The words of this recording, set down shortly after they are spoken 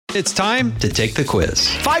It's time to take the quiz.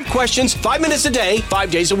 5 questions, 5 minutes a day,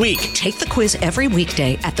 5 days a week. Take the quiz every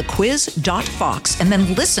weekday at thequiz.fox and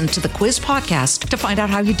then listen to the quiz podcast to find out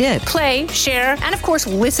how you did. Play, share, and of course,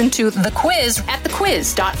 listen to the quiz at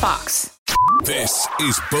thequiz.fox. This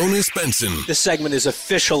is Bonus Benson. This segment is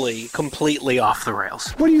officially completely off the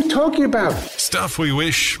rails. What are you talking about? Stuff we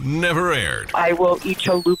wish never aired. I will eat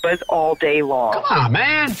chalupas all day long. Come on,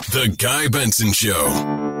 man. The Guy Benson Show.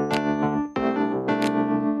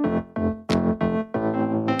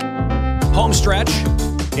 Home stretch.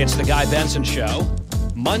 It's the Guy Benson Show.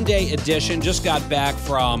 Monday edition. Just got back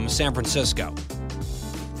from San Francisco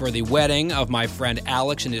for the wedding of my friend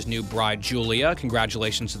Alex and his new bride, Julia.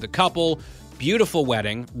 Congratulations to the couple. Beautiful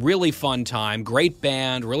wedding. Really fun time. Great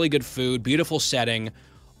band. Really good food. Beautiful setting.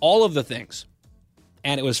 All of the things.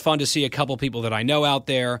 And it was fun to see a couple people that I know out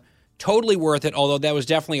there. Totally worth it, although that was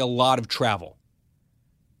definitely a lot of travel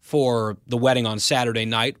for the wedding on Saturday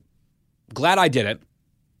night. Glad I did it.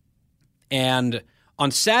 And on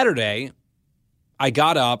Saturday, I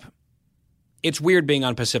got up. It's weird being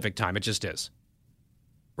on Pacific time. It just is.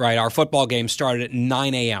 Right? Our football game started at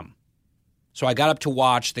 9 a.m. So I got up to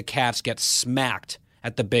watch the Cats get smacked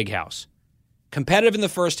at the Big House. Competitive in the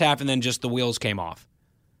first half, and then just the wheels came off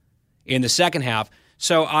in the second half.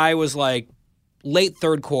 So I was like, late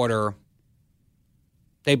third quarter,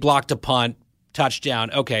 they blocked a punt, touchdown.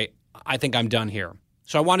 Okay, I think I'm done here.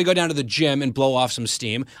 So I wanted to go down to the gym and blow off some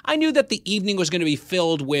steam. I knew that the evening was going to be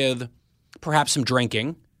filled with perhaps some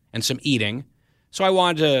drinking and some eating. So I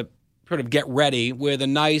wanted to sort of get ready with a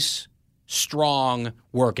nice, strong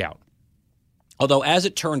workout. Although, as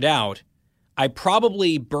it turned out, I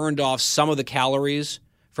probably burned off some of the calories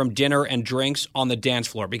from dinner and drinks on the dance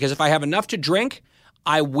floor. Because if I have enough to drink,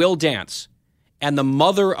 I will dance. And the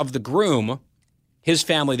mother of the groom, his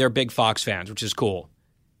family, they're big Fox fans, which is cool.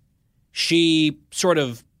 She sort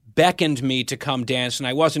of beckoned me to come dance, and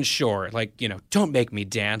I wasn't sure. Like, don't make me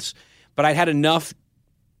dance. But I had enough,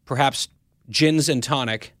 perhaps, gins and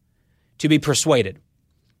tonic to be persuaded.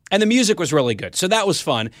 And the music was really good, so that was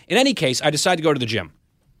fun. In any case, I decided to go to the gym.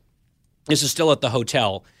 This is still at the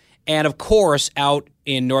hotel. And, of course, out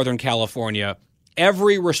in Northern California,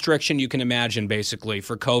 every restriction you can imagine, basically,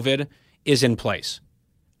 for COVID is in place.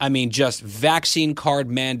 I mean, just vaccine card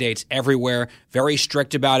mandates everywhere, very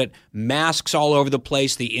strict about it, masks all over the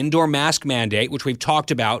place, the indoor mask mandate, which we've talked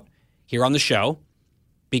about here on the show,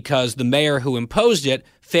 because the mayor who imposed it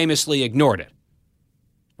famously ignored it.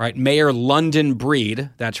 Right? Mayor London Breed,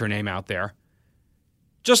 that's her name out there.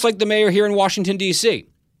 Just like the mayor here in Washington, D.C.,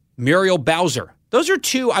 Muriel Bowser. Those are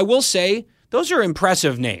two, I will say, those are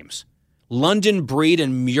impressive names. London Breed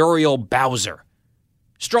and Muriel Bowser.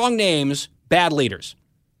 Strong names, bad leaders.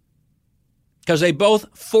 Because they both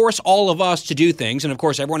force all of us to do things, and of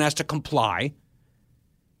course everyone has to comply.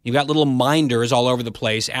 You've got little minders all over the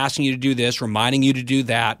place asking you to do this, reminding you to do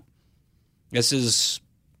that. This is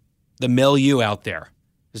the milieu out there.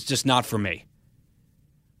 It's just not for me.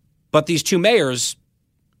 But these two mayors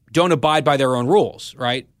don't abide by their own rules,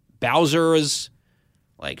 right? Bowser is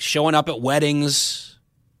like showing up at weddings,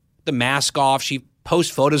 the mask off. She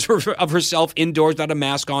post photos of herself indoors without a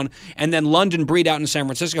mask on. And then London Breed out in San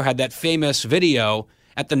Francisco had that famous video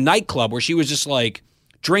at the nightclub where she was just like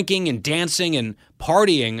drinking and dancing and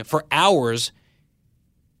partying for hours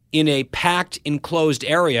in a packed, enclosed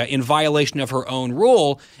area in violation of her own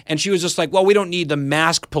rule. And she was just like, well, we don't need the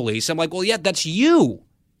mask police. I'm like, well, yeah, that's you.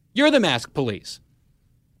 You're the mask police.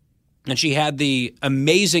 And she had the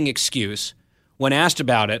amazing excuse when asked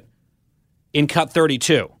about it in cut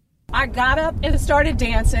 32. I got up and started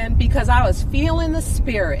dancing because I was feeling the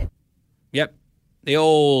spirit. Yep. The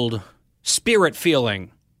old spirit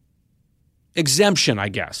feeling. Exemption, I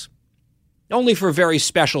guess. Only for very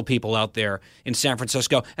special people out there in San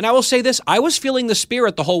Francisco. And I will say this, I was feeling the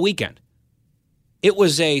spirit the whole weekend. It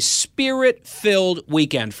was a spirit-filled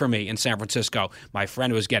weekend for me in San Francisco. My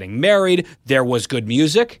friend was getting married. There was good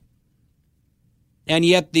music. And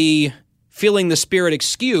yet the feeling the spirit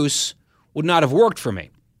excuse would not have worked for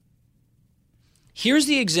me. Here's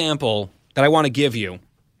the example that I want to give you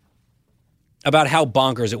about how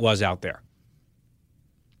bonkers it was out there.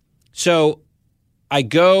 So I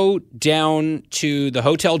go down to the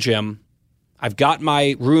hotel gym. I've got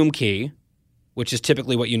my room key, which is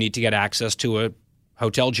typically what you need to get access to a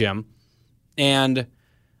hotel gym. And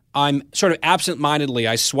I'm sort of absent-mindedly,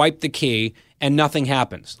 I swipe the key and nothing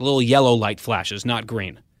happens. The little yellow light flashes, not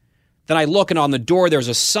green. Then I look and on the door there's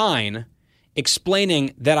a sign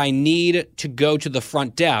explaining that I need to go to the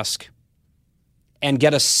front desk and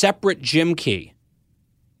get a separate gym key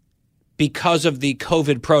because of the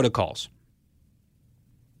COVID protocols.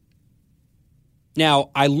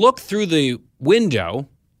 Now, I look through the window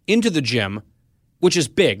into the gym, which is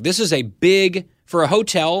big. This is a big, for a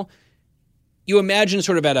hotel, you imagine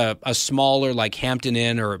sort of at a smaller like Hampton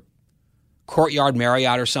Inn or Courtyard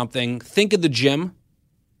Marriott or something. Think of the gym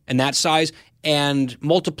and that size and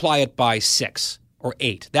multiply it by 6 or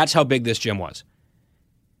 8. That's how big this gym was.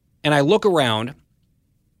 And I look around.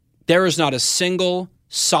 There is not a single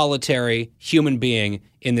solitary human being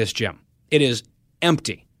in this gym. It is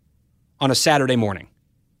empty on a Saturday morning.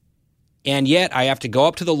 And yet I have to go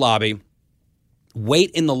up to the lobby,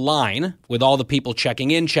 wait in the line with all the people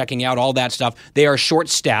checking in, checking out, all that stuff. They are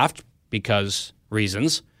short-staffed because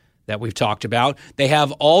reasons that we've talked about. They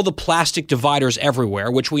have all the plastic dividers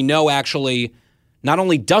everywhere, which we know actually not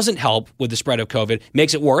only doesn't help with the spread of COVID,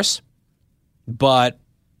 makes it worse, but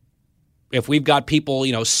if we've got people,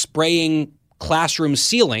 spraying classroom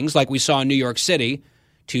ceilings like we saw in New York City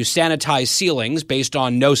to sanitize ceilings based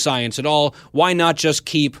on no science at all, why not just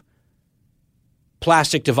keep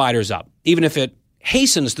plastic dividers up, even if it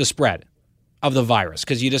hastens the spread of the virus?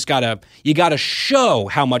 Because you gotta show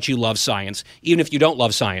how much you love science, even if you don't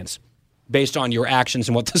love science, based on your actions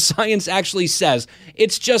and what the science actually says.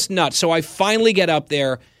 It's just nuts. So I finally get up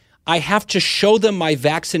there. I have to show them my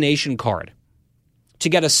vaccination card to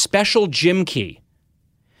get a special gym key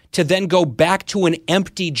to then go back to an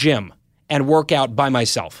empty gym and work out by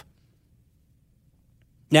myself.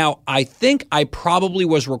 Now, I think I probably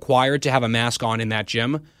was required to have a mask on in that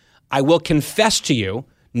gym. I will confess to you,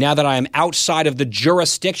 now that I am outside of the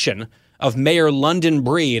jurisdiction of Mayor London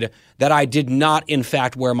Breed, that I did not, in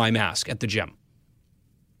fact, wear my mask at the gym.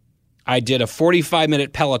 I did a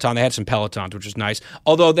 45-minute Peloton. They had some Pelotons, which was nice.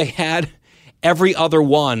 Although they had, every other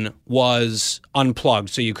one was unplugged,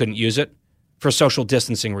 so you couldn't use it for social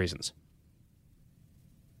distancing reasons.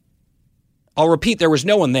 I'll repeat, there was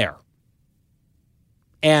no one there.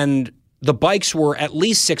 And the bikes were at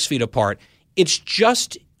least 6 feet apart. It's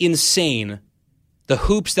just insane, the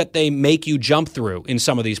hoops that they make you jump through in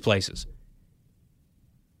some of these places.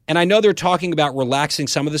 And I know they're talking about relaxing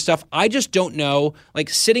some of the stuff. I just don't know, like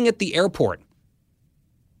sitting at the airport,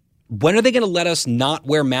 when are they going to let us not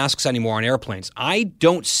wear masks anymore on airplanes? I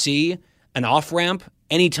don't see an off-ramp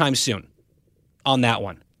anytime soon on that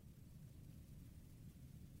one.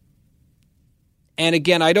 And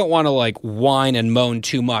again, I don't want to whine and moan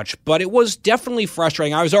too much, but it was definitely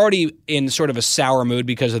frustrating. I was already in sort of a sour mood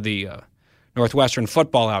because of the Northwestern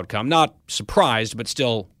football outcome. Not surprised, but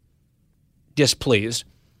still displeased.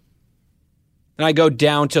 And I go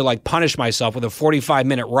down to punish myself with a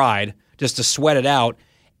 45-minute ride just to sweat it out.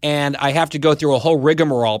 And I have to go through a whole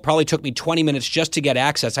rigmarole. Probably took me 20 minutes just to get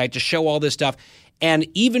access. I had to show all this stuff. And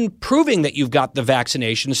even proving that you've got the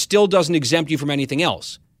vaccination still doesn't exempt you from anything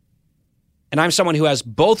else. And I'm someone who has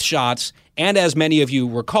both shots, and as many of you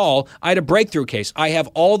recall, I had a breakthrough case. I have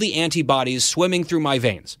all the antibodies swimming through my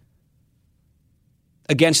veins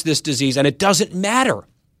against this disease, and it doesn't matter.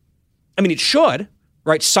 I mean, it should,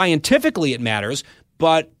 right? Scientifically it matters,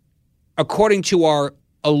 but according to our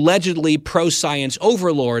allegedly pro-science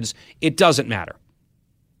overlords, it doesn't matter.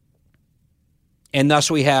 And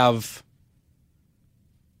thus we have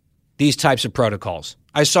these types of protocols.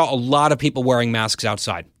 I saw a lot of people wearing masks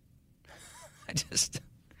outside.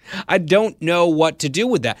 I don't know what to do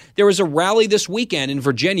with that. There was a rally this weekend in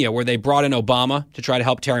Virginia where they brought in Obama to try to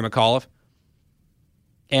help Terry McAuliffe.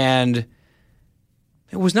 And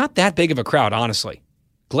it was not that big of a crowd, honestly.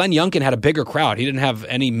 Glenn Youngkin had a bigger crowd. He didn't have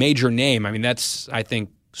any major name. I mean, that's, I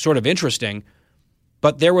think, sort of interesting.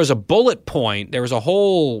 But there was a bullet point. There was a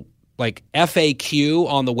whole, FAQ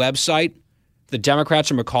on the website, the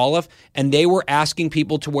Democrats and McAuliffe, and they were asking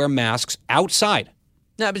people to wear masks outside.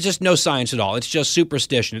 No, it's just no science at all. It's just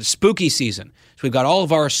superstition. It's spooky season. So we've got all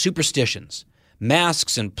of our superstitions,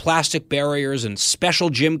 masks and plastic barriers and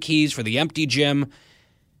special gym keys for the empty gym.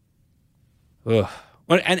 Ugh.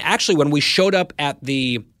 And actually, when we showed up at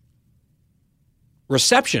the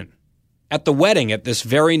reception, at the wedding at this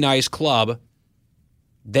very nice club,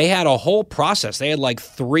 they had a whole process. They had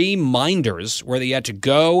 3 minders where you had to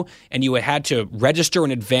go and you had to register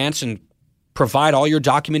in advance and provide all your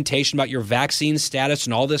documentation about your vaccine status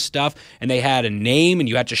and all this stuff. And they had a name and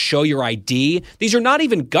you had to show your ID. These are not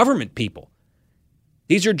even government people.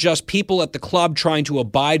 These are just people at the club trying to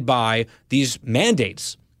abide by these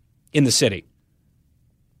mandates in the city.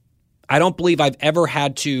 I don't believe I've ever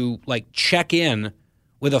had to check in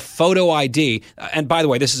with a photo ID. And by the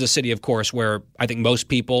way, this is a city, of course, where I think most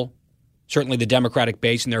people, certainly the Democratic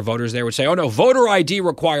base and their voters there, would say, oh no, voter ID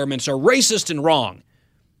requirements are racist and wrong.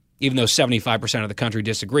 Even though 75% of the country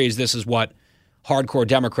disagrees, this is what hardcore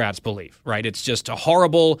Democrats believe, right? It's just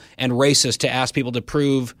horrible and racist to ask people to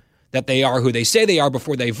prove that they are who they say they are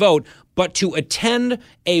before they vote. But to attend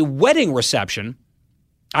a wedding reception,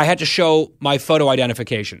 I had to show my photo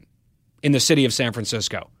identification in the city of San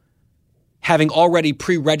Francisco, having already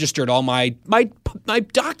pre-registered all my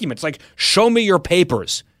documents. Like, show me your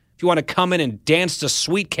papers if you want to come in and dance to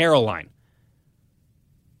Sweet Caroline.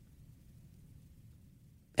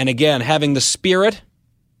 And again, having the spirit,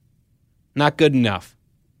 not good enough.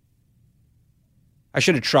 I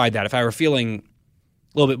should have tried that. If I were feeling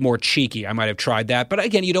a little bit more cheeky, I might have tried that. But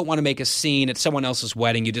again, you don't want to make a scene at someone else's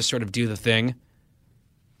wedding. You just sort of do the thing.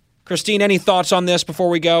 Christine, any thoughts on this before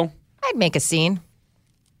we go? I'd make a scene,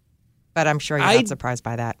 but I'm sure you're not surprised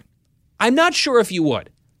by that. I'm not sure if you would.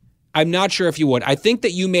 I think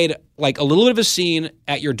that you made like a little bit of a scene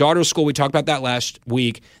at your daughter's school. We talked about that last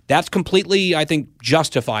week. That's completely, I think,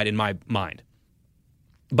 justified in my mind.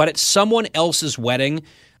 But at someone else's wedding,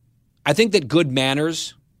 I think that good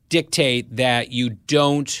manners dictate that you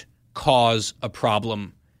don't cause a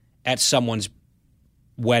problem at someone's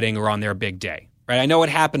wedding or on their big day. Right? I know it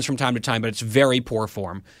happens from time to time, but it's very poor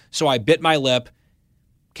form. So I bit my lip,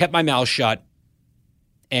 kept my mouth shut,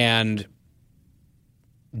 and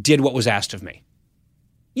did what was asked of me.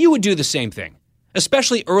 You would do the same thing,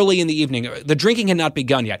 especially early in the evening. The drinking had not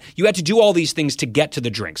begun yet. You had to do all these things to get to the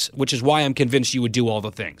drinks, which is why I'm convinced you would do all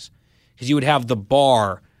the things. Because you would have the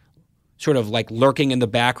bar sort of like lurking in the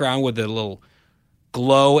background with a little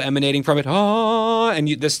glow emanating from it.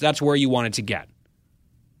 And that's where you wanted to get.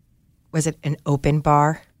 Was it an open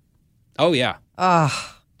bar? Oh, yeah.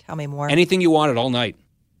 Oh, tell me more. Anything you wanted all night.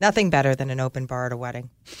 Nothing better than an open bar at a wedding.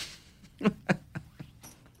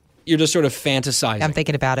 You're just sort of fantasizing. I'm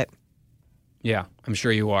thinking about it. Yeah, I'm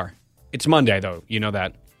sure you are. It's Monday, though. You know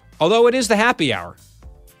that. Although it is the happy hour.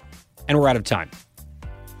 And we're out of time.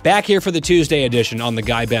 Back here for the Tuesday edition on The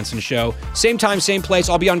Guy Benson Show. Same time, same place.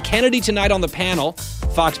 I'll be on Kennedy tonight on the panel.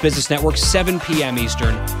 Fox Business Network, 7 p.m.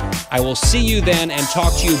 Eastern. I will see you then and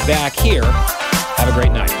talk to you back here. Have a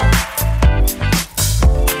great night.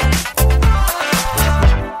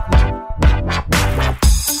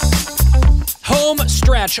 Home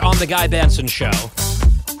stretch on The Guy Benson Show.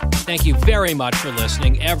 Thank you very much for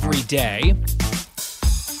listening every day.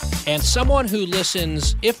 And someone who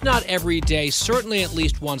listens, if not every day, certainly at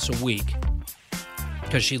least once a week,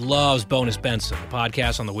 because she loves Bonus Benson, the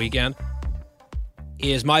podcast on the weekend,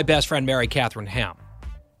 is my best friend, Mary Catherine Ham.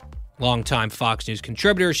 Longtime Fox News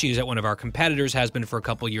contributor. She's at one of our competitors, has been for a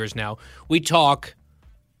couple years now. We talk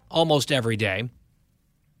almost every day.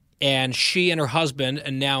 And she and her husband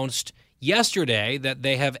announced yesterday that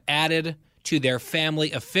they have added to their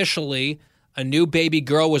family officially. A new baby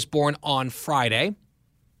girl was born on Friday.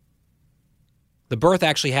 The birth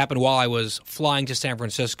actually happened while I was flying to San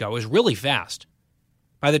Francisco. It was really fast.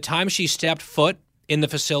 By the time she stepped foot in the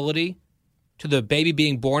facility to the baby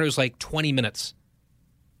being born, it was like 20 minutes.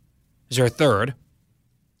 It was her third.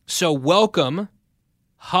 So welcome,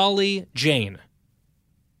 Holly Jane,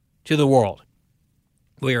 to the world.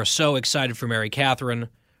 We are so excited for Mary Catherine,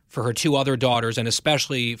 for her 2 other daughters, and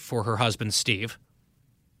especially for her husband, Steve.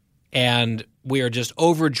 And we are just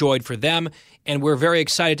overjoyed for them. And we're very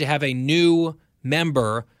excited to have a new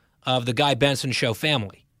member of the Guy Benson Show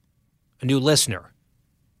family, a new listener.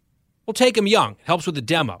 We'll take him young. It helps with the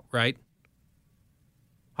demo, right?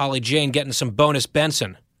 Holly Jane getting some Bonus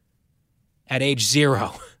Benson at age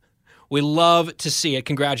 0. We love to see it.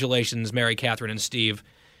 Congratulations, Mary Catherine and Steve.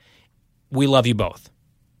 We love you both.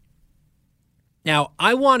 Now,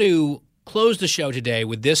 I want to close the show today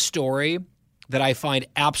with this story that I find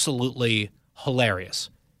absolutely hilarious.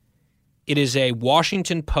 It is a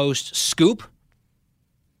Washington Post scoop.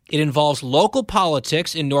 It involves local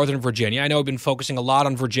politics in Northern Virginia. I know I've been focusing a lot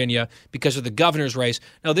on Virginia because of the governor's race.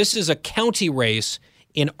 Now, this is a county race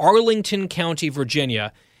in Arlington County,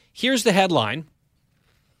 Virginia. Here's the headline.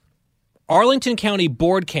 Arlington County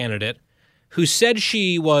board candidate who said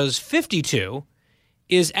she was 52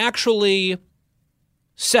 is actually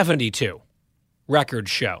 72.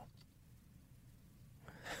 Records show.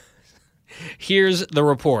 Here's the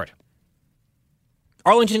report.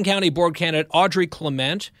 Arlington County board candidate Audrey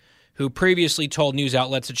Clement, who previously told news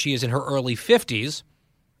outlets that she is in her early 50s,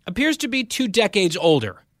 appears to be 2 decades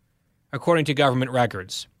older, according to government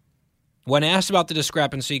records. When asked about the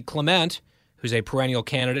discrepancy, Clement, who's a perennial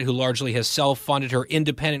candidate who largely has self-funded her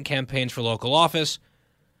independent campaigns for local office,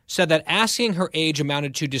 said that asking her age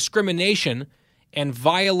amounted to discrimination and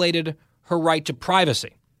violated her right to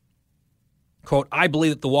privacy. Quote, I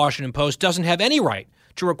believe that the Washington Post doesn't have any right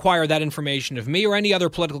to require that information of me or any other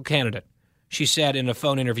political candidate, she said in a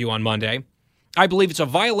phone interview on Monday. I believe it's a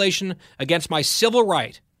violation against my civil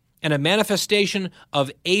right and a manifestation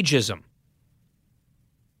of ageism.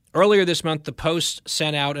 Earlier this month, the Post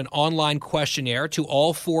sent out an online questionnaire to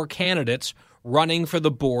all 4 candidates running for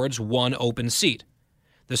the board's one open seat.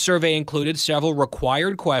 The survey included several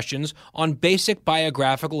required questions on basic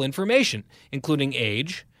biographical information, including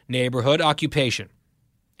age, neighborhood, occupation,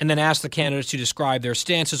 and then asked the candidates to describe their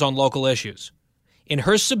stances on local issues. In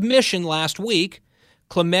her submission last week,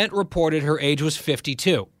 Clement reported her age was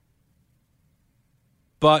 52.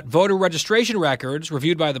 But voter registration records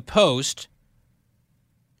reviewed by the Post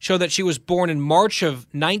show that she was born in March of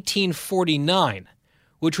 1949,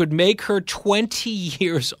 which would make her 20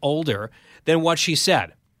 years older than what she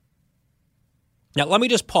said. Now, let me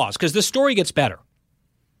just pause, because this story gets better.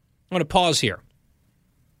 I'm going to pause here.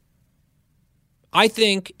 I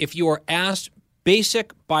think if you are asked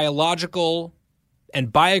basic biological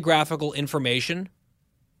and biographical information,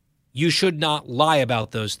 you should not lie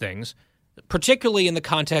about those things, particularly in the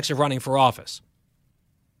context of running for office.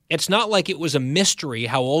 It's not like it was a mystery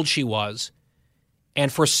how old she was,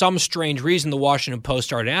 and for some strange reason the Washington Post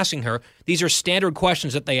started asking her. These are standard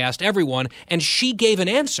questions that they asked everyone, and she gave an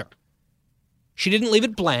answer. She didn't leave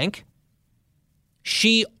it blank.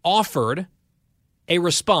 She offered a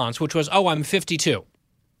response, which was, oh, I'm 52.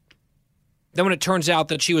 Then when it turns out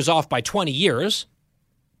that she was off by 20 years,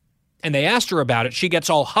 and they asked her about it, she gets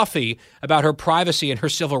all huffy about her privacy and her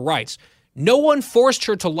civil rights. No one forced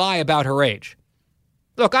her to lie about her age.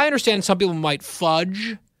 Look, I understand some people might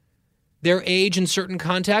fudge their age in certain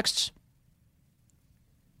contexts.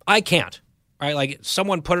 I can't, right? Like,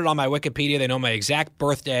 someone put it on my Wikipedia. They know my exact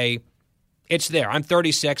birthday. It's there. I'm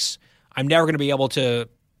 36. I'm never going to be able to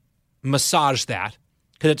massage that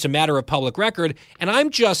because it's a matter of public record, and I'm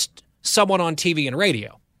just someone on TV and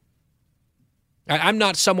radio. I'm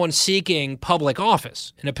not someone seeking public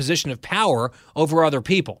office in a position of power over other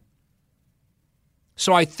people.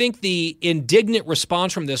 So I think the indignant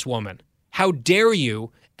response from this woman, how dare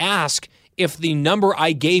you ask if the number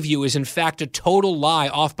I gave you is in fact a total lie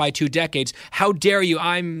off by 2 decades? How dare you?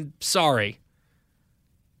 I'm sorry.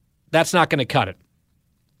 That's not going to cut it.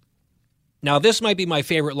 Now, this might be my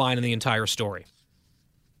favorite line in the entire story.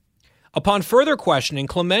 Upon further questioning,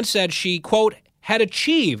 Clement said she, quote, had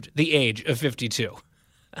achieved the age of 52.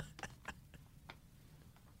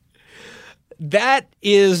 That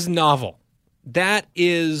is novel. That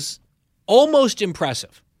is almost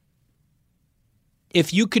impressive.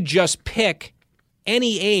 If you could just pick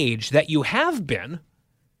any age that you have been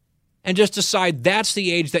and just decide that's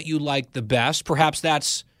the age that you like the best, perhaps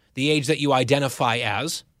that's the age that you identify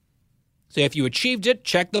as. So if you achieved it,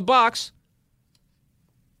 check the box.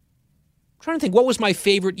 I'm trying to think, what was my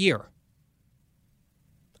favorite year?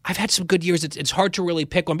 I've had some good years. It's hard to really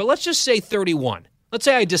pick one, but let's just say 31. Let's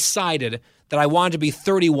say I decided that I wanted to be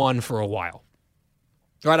 31 for a while.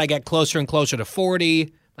 Right, I get closer and closer to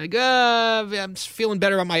 40. Like, I'm feeling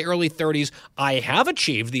better about my early 30s. I have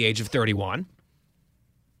achieved the age of 31.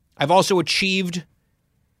 I've also achieved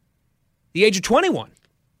the age of 21.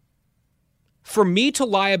 For me to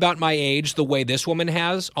lie about my age the way this woman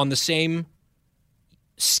has on the same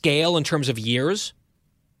scale in terms of years,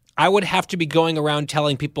 I would have to be going around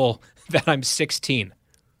telling people that I'm 16.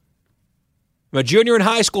 I'm a junior in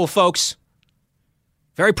high school, folks.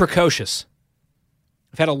 Very precocious.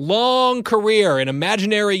 I've had a long career in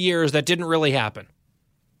imaginary years that didn't really happen.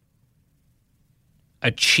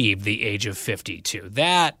 Achieved the age of 52.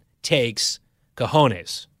 That takes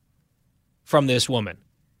cojones from this woman.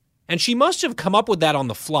 And she must have come up with that on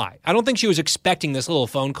the fly. I don't think she was expecting this little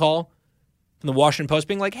phone call from the Washington Post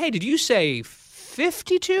being like, hey, did you say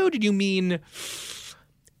 52? Did you mean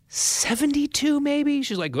 72 maybe?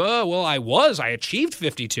 She's like, oh, well, I achieved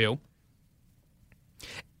 52.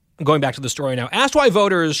 I'm going back to the story now. Asked why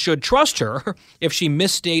voters should trust her if she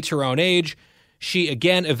misstates her own age, she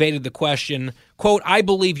again evaded the question. Quote, I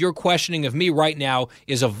believe your questioning of me right now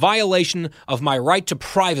is a violation of my right to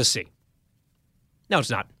privacy. No,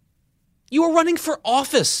 it's not. You were running for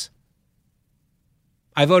office.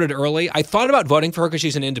 I voted early. I thought about voting for her because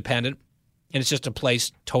she's an independent, and it's just a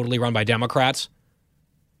place totally run by Democrats.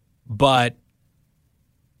 But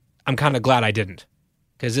I'm kind of glad I didn't,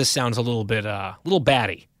 because this sounds a little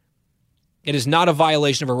batty. It is not a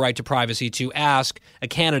violation of a right to privacy to ask a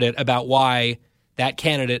candidate about why that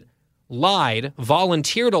candidate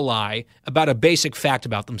volunteered to lie about a basic fact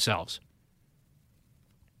about themselves.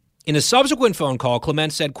 In a subsequent phone call,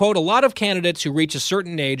 Clement said, quote, a lot of candidates who reach a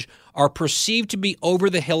certain age are perceived to be over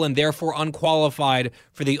the hill and therefore unqualified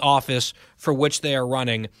for the office for which they are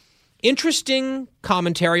running. Interesting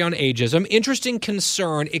commentary on ageism, interesting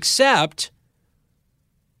concern, except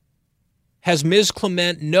has Ms.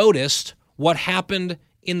 Clement noticed what happened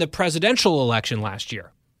in the presidential election last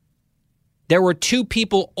year? there were two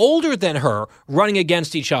people older than her running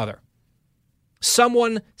against each other.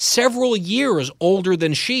 Someone several years older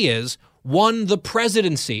than she is won the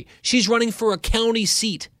presidency. She's running for a county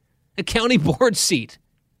seat, a county board seat.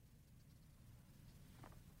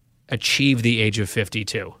 Achieved the age of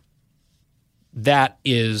 52. That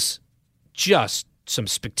is just some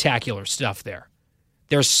spectacular stuff there.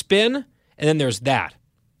 There's spin, and then there's that.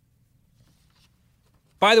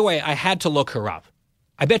 By the way, I had to look her up.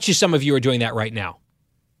 I bet you some of you are doing that right now.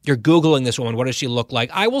 You're Googling this woman. What does she look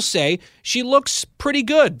like? I will say she looks pretty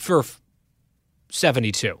good for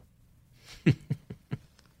 72.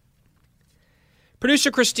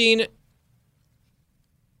 Producer Christine,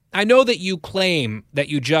 I know that you claim that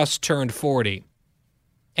you just turned 40.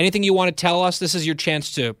 Anything you want to tell us? This is your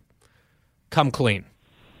chance to come clean.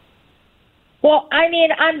 Well, I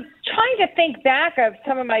mean, I'm trying to think back of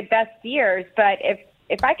some of my best years, but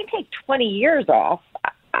if I can take 20 years off,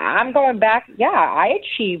 I'm going back. Yeah, I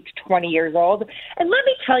achieved 20 years old. And let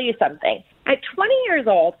me tell you something. At 20 years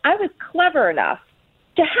old, I was clever enough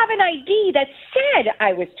to have an ID that said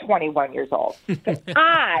I was 21 years old. Because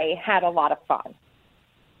I had a lot of fun.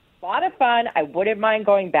 A lot of fun. I wouldn't mind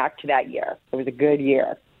going back to that year. It was a good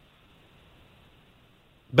year.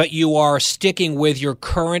 But you are sticking with your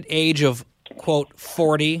current age of, quote,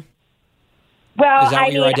 40? Well, is that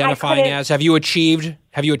what you're identifying as? Have you achieved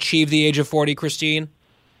the age of 40, Christine?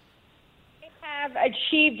 I have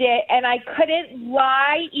achieved it, and I couldn't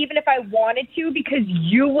lie even if I wanted to, because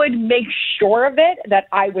you would make sure of it that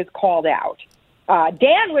I was called out.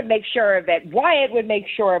 Dan would make sure of it. Wyatt would make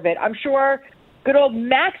sure of it. I'm sure good old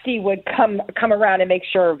Maxie would come around and make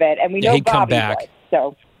sure of it, and we know he'd Bobby come back. would.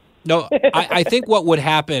 So. No, I think what would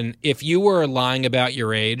happen if you were lying about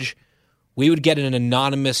your age, we would get an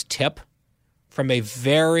anonymous tip from a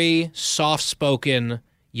very soft-spoken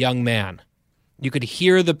young man. You could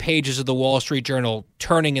hear the pages of the Wall Street Journal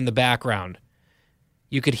turning in the background.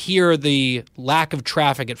 You could hear the lack of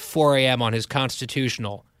traffic at 4 a.m. on his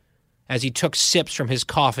Constitutional as he took sips from his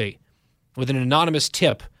coffee with an anonymous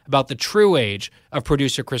tip about the true age of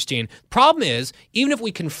producer Christine. Problem is, even if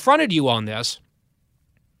we confronted you on this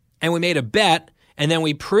and we made a bet and then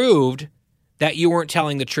we proved that you weren't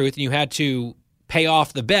telling the truth and you had to pay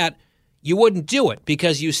off the bet, you wouldn't do it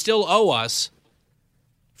because you still owe us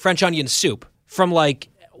French onion soup from a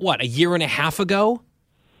year and a half ago?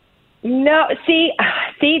 No, see,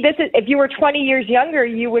 this is, if you were 20 years younger,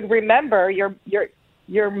 you would remember.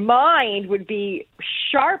 Your mind would be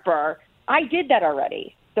sharper. I did that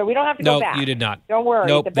already, so we don't have to go back. No, you did not. Don't worry.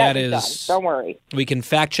 Nope, the bet that is is done. Don't worry. We can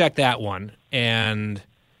fact check that one, and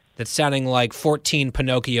that's sounding like 14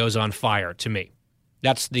 Pinocchios on fire to me.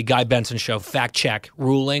 That's the Guy Benson Show fact check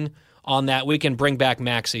ruling on that. We can bring back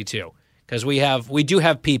Maxie too, because we do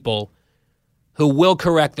have people who will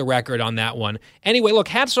correct the record on that one. Anyway, look,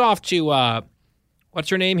 hats off to, what's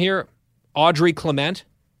her name here? Audrey Clement.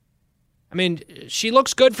 I mean, she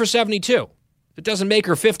looks good for 72. It doesn't make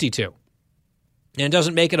her 52. And it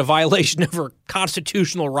doesn't make it a violation of her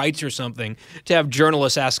constitutional rights or something to have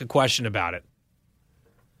journalists ask a question about it.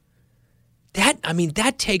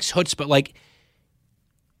 That takes chutzpah. Like,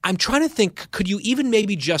 I'm trying to think, could you even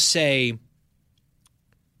maybe just say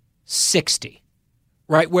 60?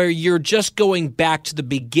 Right, where you're just going back to the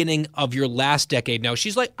beginning of your last decade. No,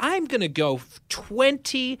 she's like, I'm going to go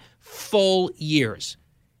 20 full years.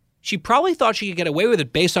 She probably thought she could get away with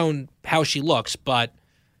it based on how she looks, but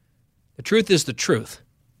the truth is the truth.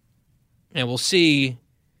 And we'll see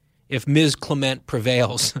if Ms. Clement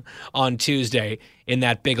prevails on Tuesday in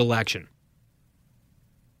that big election.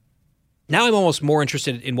 Now I'm almost more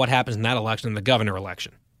interested in what happens in that election than the governor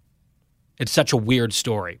election. It's such a weird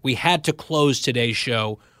story. We had to close today's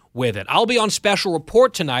show with it. I'll be on special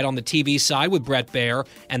report tonight on the TV side with Brett Baer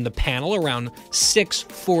and the panel around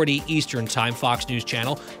 6:40 Eastern Time, Fox News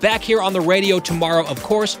Channel. Back here on the radio tomorrow, of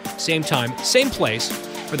course, same time, same place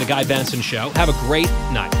for the Guy Benson Show. Have a great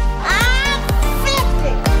night. I'm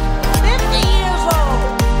 50 years old.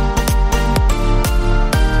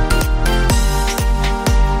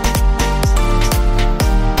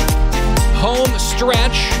 Home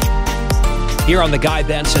stretch here on the Guy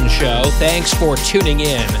Benson Show. Thanks for tuning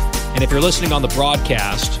in. And if you're listening on the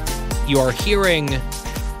broadcast, you are hearing,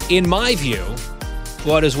 in my view,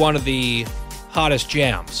 what is one of the hottest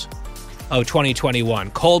jams of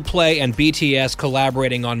 2021. Coldplay and BTS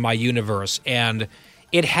collaborating on My Universe. And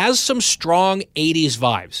it has some strong 80s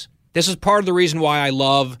vibes. This is part of the reason why I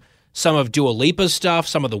love some of Dua Lipa's stuff,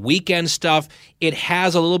 some of the Weeknd stuff. It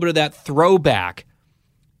has a little bit of that throwback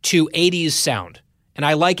to 80s sound. And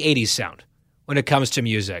I like 80s sound when it comes to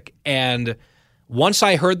music. And once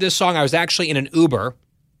I heard this song, I was actually in an Uber,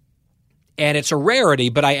 And it's a rarity,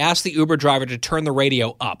 but I asked the Uber driver to turn the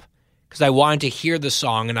radio up because I wanted to hear the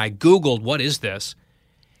song, and I Googled, what is this?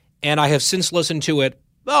 And I have since listened to it,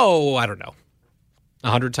 I don't know,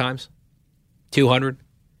 100 times? 200?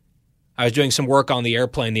 I was doing some work on the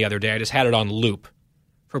airplane the other day. I just had it on loop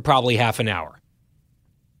for probably half an hour.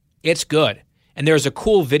 It's good. And there's a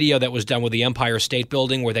cool video that was done with the Empire State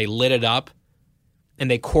Building where they lit it up and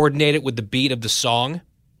they coordinate it with the beat of the song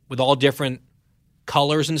with all different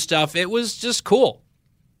colors and stuff. It was just cool.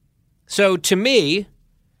 So to me,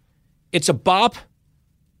 it's a bop.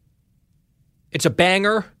 It's a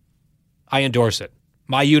banger. I endorse it.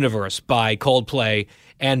 My Universe by Coldplay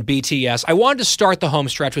and BTS. I wanted to start the home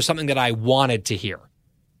stretch with something that I wanted to hear,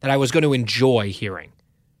 that I was going to enjoy hearing,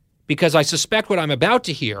 because I suspect what I'm about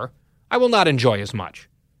to hear, I will not enjoy as much.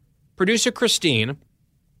 Producer Christine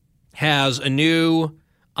has a new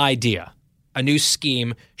idea, a new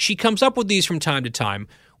scheme. She comes up with these from time to time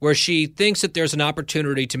where she thinks that there's an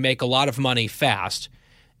opportunity to make a lot of money fast,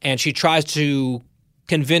 and she tries to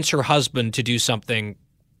convince her husband to do something,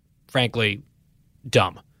 frankly,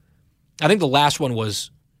 dumb. I think the last one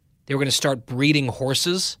was they were going to start breeding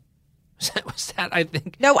horses. Was that I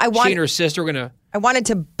think? No, she and her sister were going to. I wanted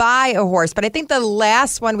to buy a horse, but I think the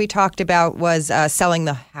last one we talked about was selling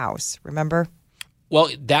the house. Remember? Well,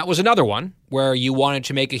 that was another one where you wanted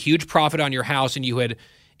to make a huge profit on your house, and you had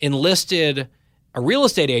enlisted a real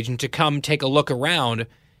estate agent to come take a look around.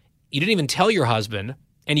 You didn't even tell your husband,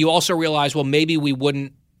 and you also realized, well, maybe we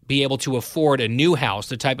wouldn't be able to afford a new house,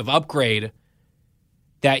 the type of upgrade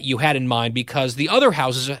that you had in mind, because the other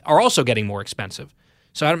houses are also getting more expensive.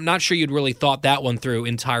 So I'm not sure you'd really thought that one through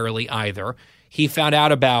entirely either. He found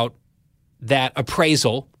out about that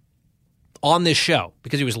appraisal on this show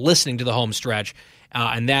because he was listening to the home stretch,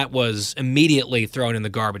 and that was immediately thrown in the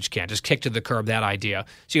garbage can, just kicked to the curb, that idea.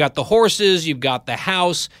 So you got the horses, you've got the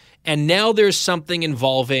house, and now there's something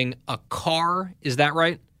involving a car. Is that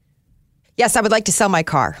right? Yes, I would like to sell my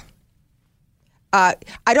car. I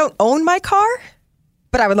don't own my car,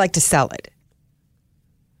 but I would like to sell it.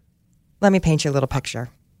 Let me paint you a little picture.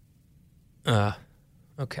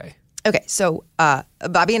 Okay. Okay, so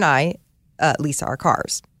Bobby and I lease our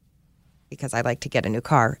cars because I like to get a new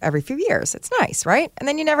car every few years. It's nice, right? And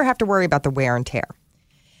then you never have to worry about the wear and tear.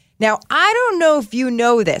 Now, I don't know if you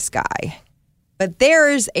know this guy, but there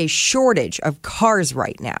is a shortage of cars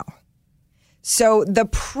right now. So the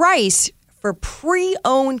price for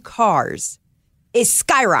pre-owned cars is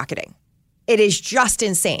skyrocketing. It is just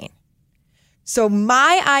insane. So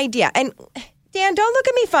my idea, and Dan, don't look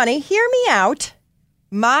at me funny. Hear me out.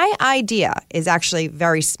 My idea is actually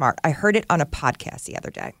very smart. I heard it on a podcast the other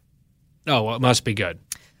day. Oh, well, it must be good.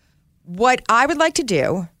 What I would like to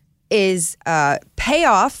do is pay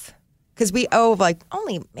off, because we owe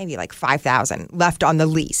only maybe $5,000 left on the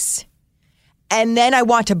lease. And then I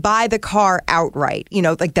want to buy the car outright,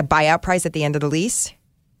 the buyout price at the end of the lease.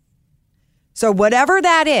 So whatever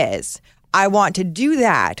that is, I want to do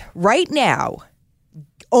that right now,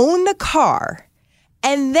 own the car,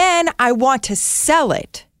 and then I want to sell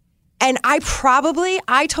it. And I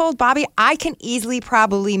told Bobby, I can easily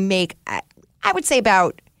probably make, I would say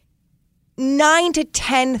about $9,000 to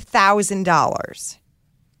 $10,000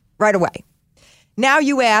 right away. Now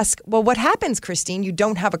you ask, well, what happens, Christine? You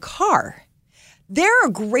don't have a car. There are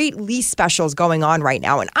great lease specials going on right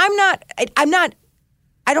now, and I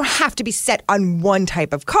don't have to be set on one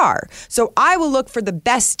type of car. So I will look for the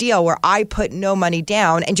best deal where I put no money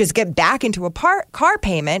down and just get back into a car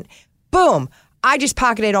payment. Boom. I just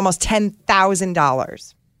pocketed almost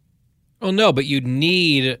 $10,000. Well, no, but you'd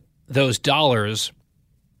need those dollars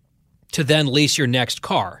to then lease your next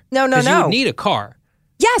car. No. You would need a car.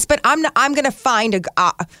 Yes, but I'm going to find a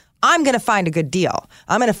good deal.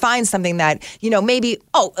 I'm going to find something that, maybe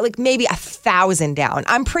 $1,000 down.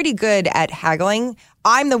 I'm pretty good at haggling.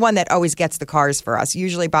 I'm the one that always gets the cars for us.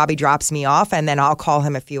 Usually Bobby drops me off, and then I'll call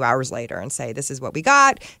him a few hours later and say, this is what we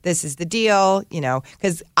got. This is the deal,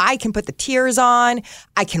 because I can put the tears on.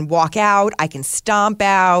 I can walk out. I can stomp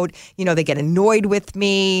out. They get annoyed with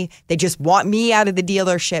me. They just want me out of the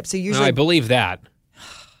dealership. So usually, I believe that.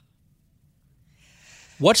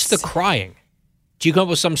 What's the crying? Do you come up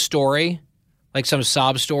with some story, like some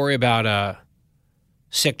sob story about a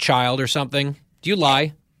sick child or something? Do you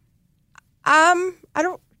lie? I'm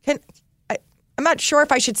not sure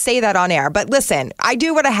if I should say that on air, but listen, I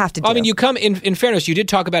do what I have to do. I mean, you come, in fairness, you did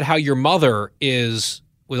talk about how your mother is,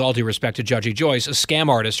 with all due respect to Judgy Joyce, a scam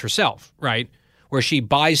artist herself, right? Where she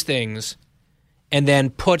buys things and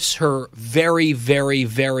then puts her very, very,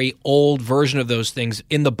 very old version of those things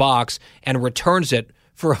in the box and returns it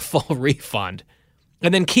for a full refund.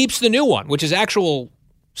 And then keeps the new one, which is actual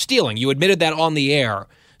stealing. You admitted that on the air.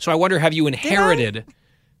 So I wonder, have you inherited?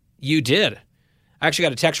 You did. I actually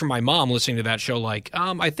got a text from my mom listening to that show like,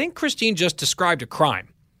 I think Christine just described a crime.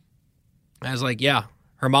 I was like, yeah,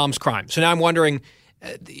 her mom's crime. So now I'm wondering,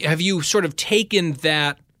 have you sort of taken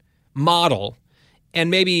that model and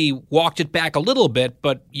maybe walked it back a little bit,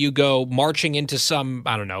 but you go marching into some,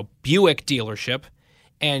 I don't know, Buick dealership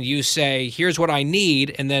and you say, here's what I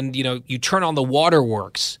need, and then, you turn on the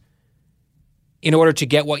waterworks in order to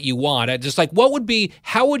get what you want. Just like,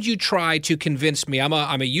 how would you try to convince me? I'm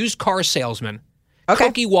a used car salesman. Okay.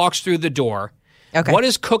 Cookie walks through the door. Okay. What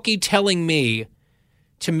is Cookie telling me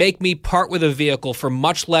to make me part with a vehicle for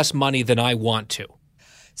much less money than I want to?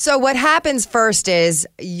 So what happens first is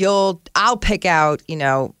I'll pick out,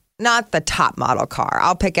 not the top model car.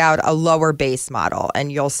 I'll pick out a lower base model,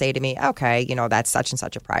 and you'll say to me, okay, that's such and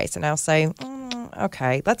such a price. And I'll say,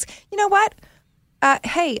 okay, you know what?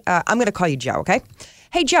 Hey, I'm going to call you Joe, okay?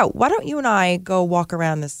 Hey, Joe, why don't you and I go walk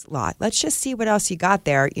around this lot? Let's just see what else you got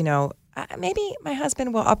there. Maybe my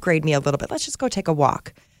husband will upgrade me a little bit. Let's just go take a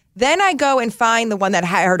walk. Then I go and find the one that I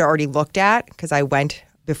had already looked at because I went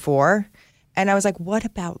before. And I was like, what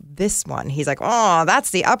about this one? He's like, oh, that's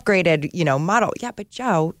the upgraded, model. Yeah, but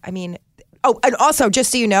Joe, and also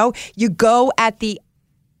just so you know, you go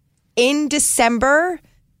in December.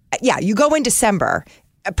 Yeah, you go in December,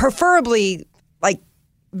 preferably like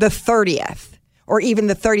the 30th or even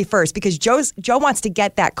the 31st, because Joe wants to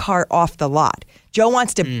get that car off the lot. Joe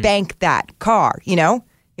wants to bank that car, He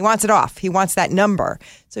wants it off. He wants that number.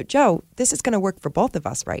 So, Joe, this is going to work for both of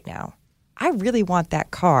us right now. I really want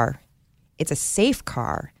that car. It's a safe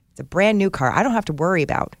car. It's a brand new car. I don't have to worry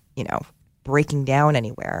about, breaking down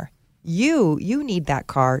anywhere. You need that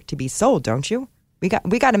car to be sold, don't you? We got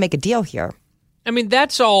to make a deal here.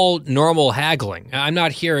 That's all normal haggling. I'm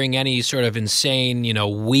not hearing any sort of insane,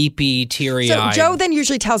 weepy, teary-eyed. So Joe then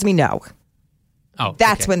usually tells me no. Oh,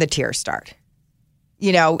 that's okay. when the tears start.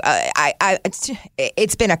 It's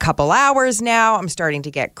been a couple hours now. I'm starting to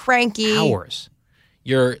get cranky. Hours.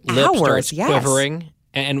 Your lip starts quivering.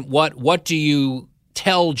 And what do you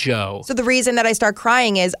tell Joe? So the reason that I start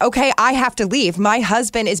crying is, okay, I have to leave. My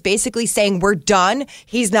husband is basically saying, we're done.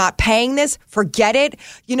 He's not paying this. Forget it.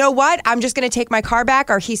 You know what? I'm just going to take my car back.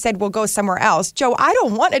 Or he said, we'll go somewhere else. Joe, I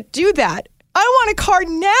don't want to do that. I want a car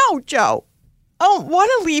now, Joe. I don't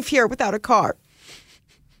want to leave here without a car.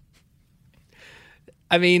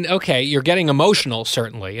 Okay, you're getting emotional,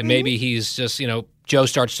 certainly. And maybe he's just, Joe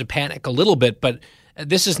starts to panic a little bit. But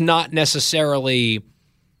this is not necessarily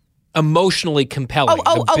emotionally compelling.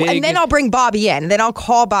 And then I'll bring Bobby in. And then I'll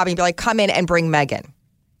call Bobby and be like, come in and bring Megan.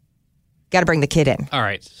 Got to bring the kid in. All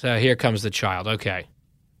right. So here comes the child. Okay.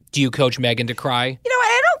 Do you coach Megan to cry?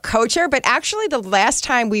 I don't coach her, but actually the last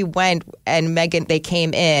time we went and Megan, they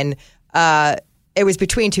came in, it was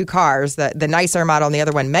between two cars, the nicer model and the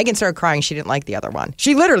other one. Megan started crying. She didn't like the other one.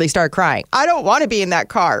 She literally started crying. I don't want to be in that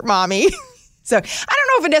car, Mommy. So I don't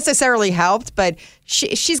know if it necessarily helped, but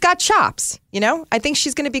she's got chops, I think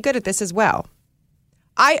she's going to be good at this as well.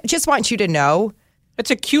 I just want you to know.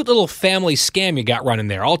 It's a cute little family scam you got running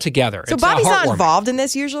there all together. So Bobby's not involved in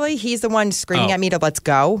this usually. He's the one screaming at me to let's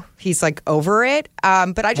go. He's like over it.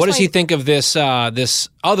 But I just what does he think of this this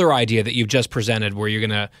other idea that you've just presented where you're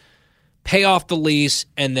going to pay off the lease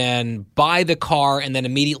and then buy the car and then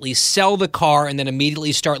immediately sell the car and then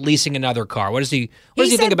immediately start leasing another car? What does he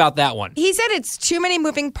think about that one? He said it's too many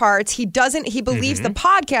moving parts. He believes the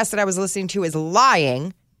podcast that I was listening to is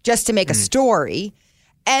lying just to make a story.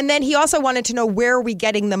 And then he also wanted to know where are we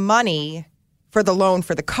getting the money for the loan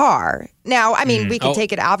for the car. Now, we can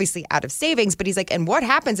take it obviously out of savings, but he's like, and what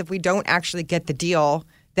happens if we don't actually get the deal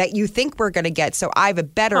that you think we're going to get? So I have a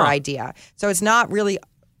better idea. So it's not really,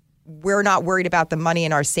 we're not worried about the money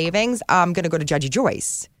in our savings. I'm going to go to Judge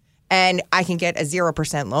Joyce. And I can get a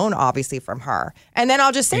 0% loan, obviously, from her. And then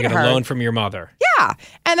I'll just say to her. You get a loan from your mother. Yeah.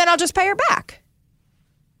 And then I'll just pay her back.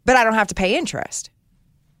 But I don't have to pay interest.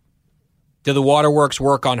 Do the waterworks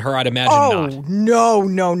work on her? I'd imagine not. No.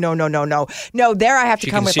 No, there I have to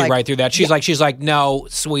come with She can see right through that. She's like, no,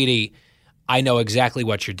 sweetie, I know exactly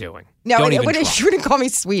what you're doing. No, Don't even try. She wouldn't call me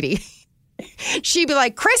sweetie. She'd be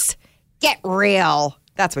like, Chris, get real.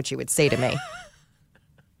 That's what she would say to me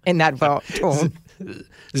in that tone.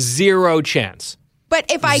 Zero chance.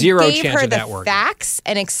 But if I gave her the facts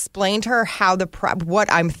and explained to her how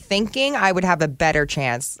what I'm thinking, I would have a better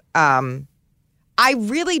chance. I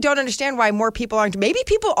really don't understand why more people aren't. Maybe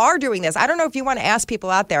people are doing this. I don't know if you want to ask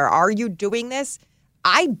people out there, are you doing this?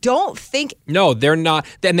 I don't think. No, they're not.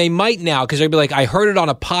 Then they might now because they'll be like, I heard it on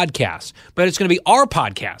a podcast, but it's going to be our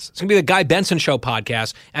podcast. It's going to be the Guy Benson Show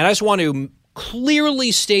podcast. And I just want to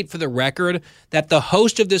clearly state for the record that the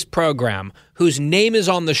host of this program, whose name is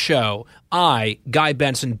on the show, I, Guy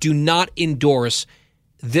Benson, do not endorse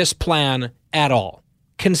this plan at all.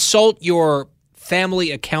 Consult your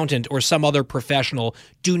family accountant or some other professional.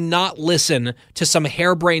 Do not listen to some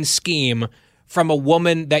harebrained scheme from a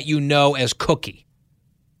woman that you know as Cookie.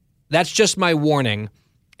 That's just my warning,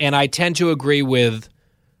 and I tend to agree with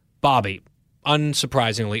Bobby,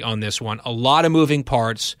 unsurprisingly, on this one. A lot of moving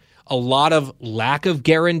parts, a lot of lack of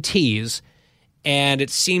guarantees, and it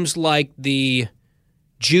seems like the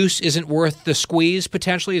juice isn't worth the squeeze,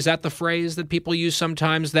 potentially. Is that the phrase that people use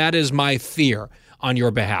sometimes? That is my fear on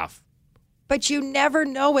your behalf. But you never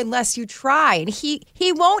know unless you try. And he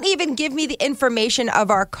won't even give me the information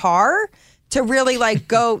of our car to really like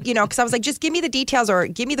go, because I was like, just give me the details or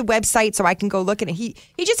give me the website so I can go look at it. He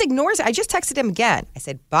just ignores it. I just texted him again. I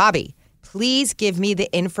said, Bobby, please give me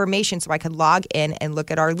the information so I can log in and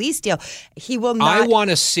look at our lease deal. He will not. I want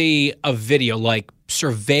to see a video, like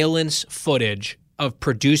surveillance footage of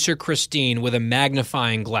producer Christine with a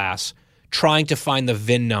magnifying glass trying to find the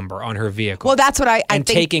VIN number on her vehicle. Well, that's what I think. And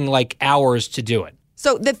taking like hours to do it.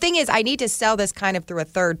 So the thing is, I need to sell this kind of through a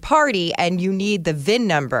third party, and you need the VIN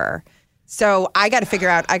number. So I got to figure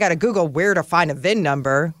out, I got to Google where to find a VIN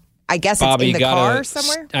number. I guess Bobby, it's in the car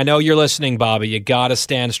somewhere. I know you're listening, Bobby. You got to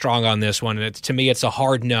stand strong on this one. And to me, it's a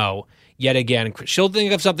hard no. Yet again, she'll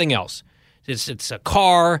think of something else. It's a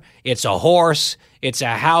car. It's a horse. It's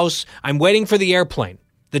a house. I'm waiting for the airplane.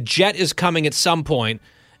 The jet is coming at some point,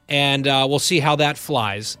 and we'll see how that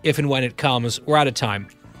flies. If and when it comes, we're out of time.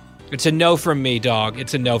 It's a no from me, dog.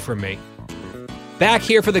 It's a no from me. Back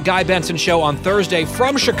here for the Guy Benson Show on Thursday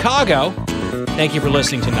from Chicago. Thank you for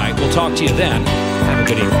listening tonight. We'll talk to you then. Have a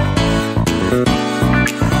good evening.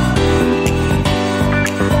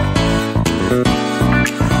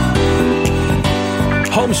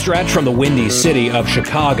 Home stretch from the windy city of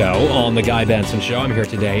Chicago on the Guy Benson Show. I'm here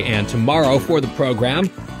today and tomorrow for the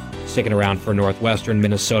program. Sticking around for Northwestern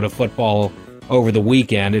Minnesota football over the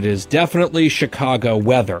weekend. It is definitely Chicago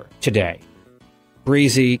weather today.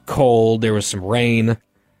 Breezy, cold, there was some rain.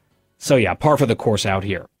 So yeah, par for the course out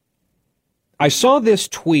here. I saw this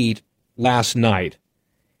tweet last night,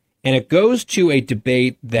 and it goes to a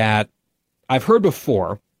debate that I've heard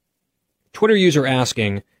before. Twitter user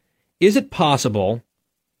asking, is it possible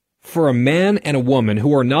for a man and a woman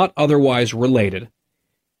who are not otherwise related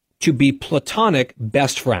to be platonic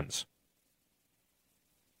best friends?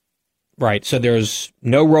 Right, so there's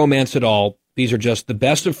no romance at all. These are just the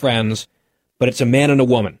best of friends, but it's a man and a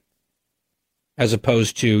woman, as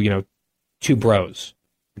opposed to, two bros,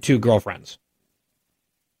 two girlfriends.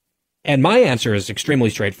 And my answer is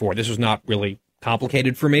extremely straightforward. This was not really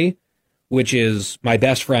complicated for me, which is my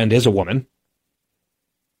best friend is a woman.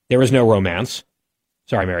 There is no romance.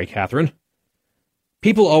 Sorry, Mary Catherine.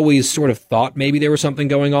 People always sort of thought maybe there was something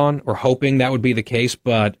going on or hoping that would be the case,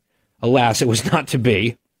 but alas, it was not to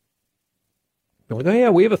be. They're like, oh yeah,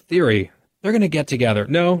 we have a theory. They're going to get together.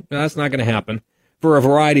 No, that's not going to happen for a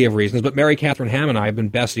variety of reasons. But Mary Catherine Ham and I have been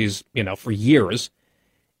besties, for years.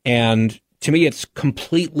 And to me, it's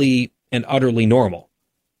completely and utterly normal.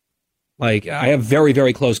 Like, I have very,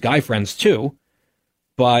 very close guy friends too,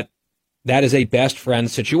 but that is a best friend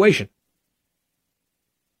situation.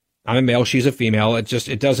 I'm a male, she's a female.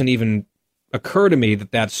 It doesn't even occur to me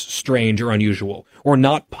that that's strange or unusual or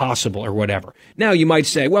not possible or whatever. Now, you might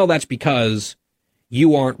say, well, that's because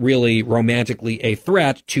you aren't really romantically a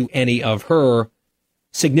threat to any of her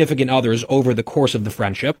significant others over the course of the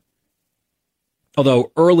friendship.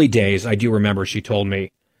 Although early days, I do remember she told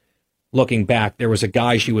me, looking back, there was a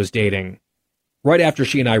guy she was dating right after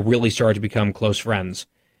she and I really started to become close friends.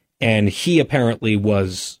 And he apparently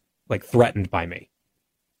was like threatened by me.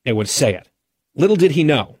 They would say it. Little did he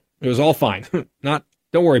know. It was all fine. Don't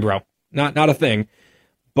worry, bro. Not a thing.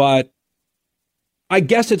 But I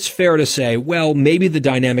guess it's fair to say, well, maybe the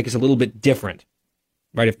dynamic is a little bit different,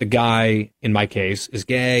 right? If the guy, in my case, is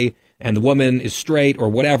gay and the woman is straight or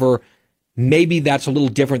whatever, maybe that's a little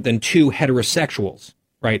different than two heterosexuals,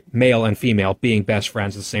 right? Male and female being best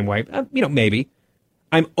friends the same way. Maybe.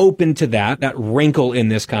 I'm open to that wrinkle in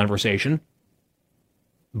this conversation.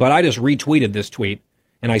 But I just retweeted this tweet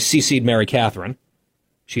and I CC'd Mary Catherine.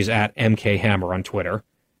 She's at MK Hammer on Twitter.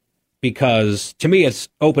 Because to me, it's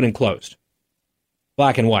open and closed.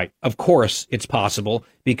 Black and white. Of course it's possible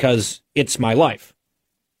because it's my life.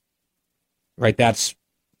 Right? That's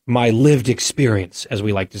my lived experience, as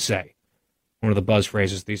we like to say. One of the buzz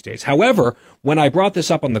phrases these days. However, when I brought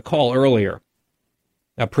this up on the call earlier,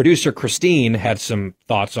 producer Christine had some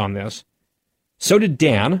thoughts on this. So did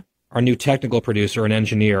Dan, our new technical producer and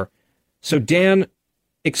engineer. So Dan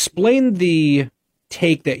explain the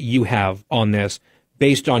take that you have on this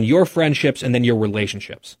based on your friendships and then your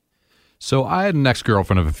relationships. So I had an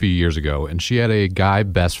ex-girlfriend of a few years ago, and she had a guy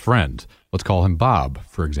best friend. Let's call him Bob,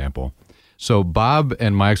 for example. So Bob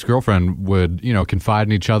and my ex-girlfriend would, confide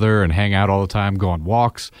in each other and hang out all the time, go on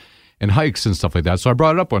walks and hikes and stuff like that. So I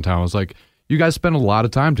brought it up one time. I was like, you guys spend a lot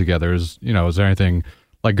of time together. Is there anything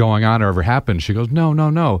like going on or ever happened? She goes, no,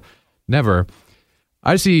 never.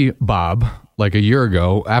 I see Bob like a year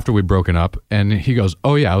ago after we'd broken up, and he goes,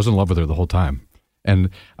 oh yeah, I was in love with her the whole time. And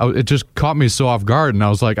it just caught me so off guard. And I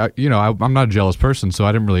was like, I'm not a jealous person, so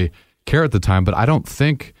I didn't really care at the time, but I don't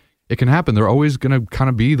think it can happen. There are always going to kind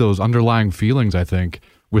of be those underlying feelings, I think,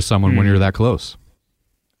 with someone when you're that close.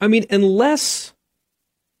 I mean, in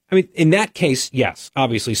that case, yes,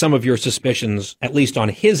 obviously some of your suspicions, at least on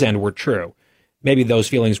his end, were true. Maybe those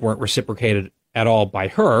feelings weren't reciprocated at all by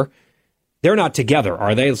her. They're not together,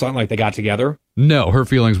 are they? It's not like they got together? No, her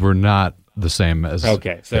feelings were not the same as...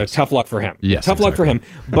 Okay, so tough luck for him. Yes, tough luck for him.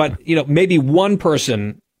 But, maybe one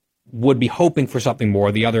person would be hoping for something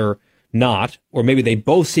more, the other not, or maybe they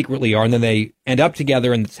both secretly are, and then they end up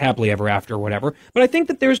together and it's happily ever after or whatever. But I think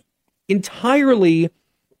that there's entirely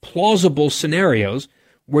plausible scenarios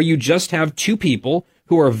where you just have two people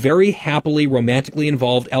who are very happily romantically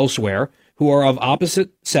involved elsewhere, who are of opposite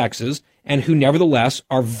sexes, and who nevertheless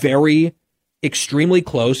are very extremely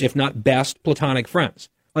close, if not best, platonic friends.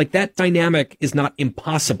 Like, that dynamic is not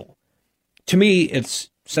impossible. To me,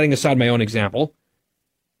 it's, setting aside my own example,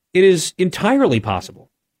 it is entirely possible.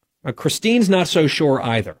 Christine's not so sure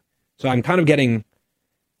either. So I'm kind of getting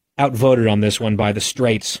outvoted on this one by the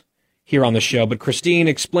straights here on the show. But Christine,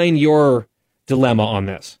 explain your dilemma on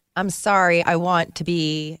this. I'm sorry. I want to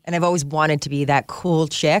be, and I've always wanted to be, that cool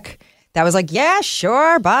chick that was like, yeah,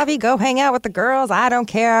 sure, Bobby, go hang out with the girls. I don't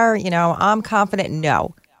care. I'm confident.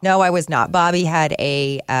 No, I was not. Bobby had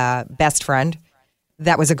a best friend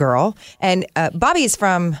that was a girl. And Bobby is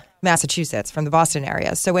from Massachusetts, from the Boston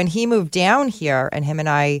area. So when he moved down here and him and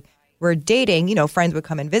I were dating, friends would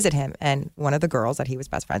come and visit him. And one of the girls that he was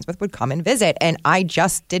best friends with would come and visit. And I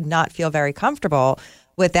just did not feel very comfortable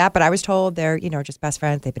with that. But I was told they're, just best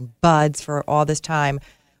friends. They've been buds for all this time.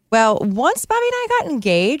 Well, once Bobby and I got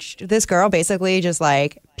engaged, this girl basically just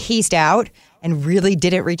pieced out and really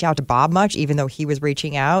didn't reach out to Bob much, even though he was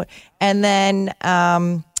reaching out. And then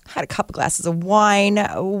had a couple glasses of wine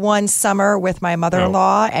one summer with my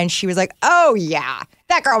mother-in-law, and she was like, oh, yeah,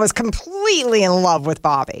 that girl was completely in love with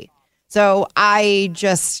Bobby. So I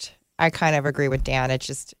kind of agree with Dan.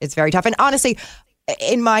 It's very tough. And honestly,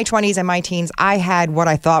 in my 20s and my teens, I had what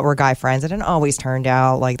I thought were guy friends, and it always turned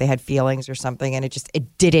out like they had feelings or something, and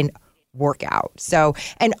it didn't work out. So,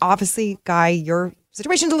 and obviously, Guy, your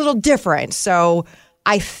situation's a little different. So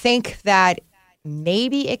I think that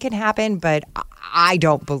maybe it can happen, but I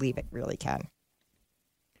don't believe it really can.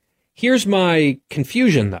 Here's my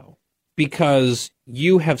confusion, though, because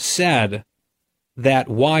you have said that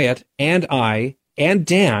Wyatt and I and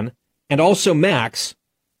Dan and also Max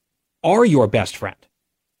are your best friend.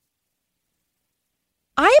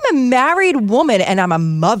 I am a married woman and I'm a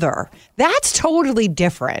mother. That's totally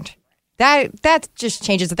different. That just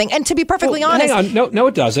changes the thing. And to be perfectly honest, hang on. No,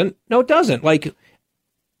 it doesn't. No, it doesn't.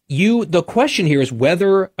 The question here is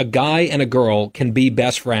whether a guy and a girl can be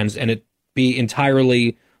best friends and it be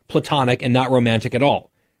entirely platonic and not romantic at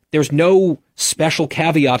all. There's no special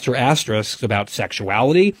caveats or asterisks about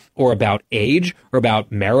sexuality or about age or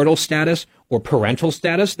about marital status or parental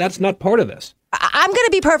status. That's not part of this. I'm going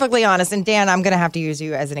to be perfectly honest. And Dan, I'm going to have to use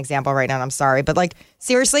you as an example right now. I'm sorry. But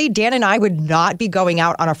seriously, Dan and I would not be going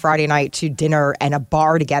out on a Friday night to dinner and a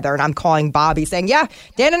bar together. And I'm calling Bobby saying, yeah,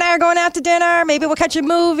 Dan and I are going out to dinner. Maybe we'll catch a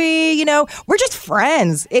movie. We're just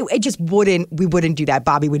friends. We wouldn't do that.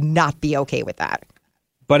 Bobby would not be okay with that.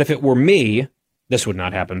 But if it were me, this would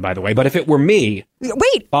not happen, by the way. But if it were me,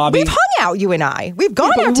 wait, Bobby, we've hung out, you and I. We've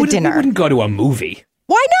gone out to dinner. We wouldn't go to a movie.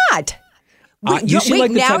 Why not? Now you're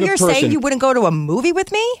saying you wouldn't go to a movie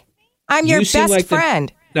with me? I'm your best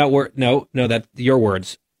friend. No, that's your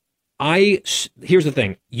words. Here's the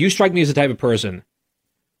thing. You strike me as the type of person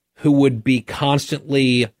who would be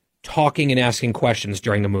constantly talking and asking questions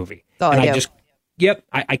during a movie. Oh, and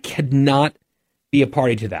I could not be a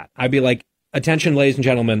party to that. I'd be like, attention, ladies and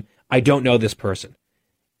gentlemen, I don't know this person.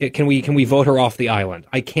 Can we vote her off the island?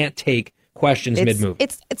 I can't take questions mid-movie.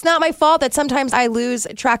 It's not my fault that sometimes I lose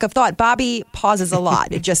track of thought. Bobby pauses a lot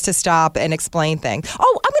just to stop and explain things.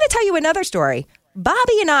 Oh, I'm going to tell you another story.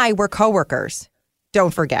 Bobby and I were coworkers.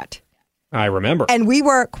 Don't forget. I remember. And we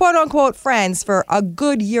were, quote unquote, friends for a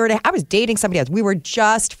good year and a half. I was dating somebody else. We were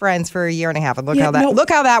just friends for a year and a half. And look how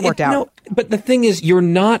that worked out. But the thing is, you're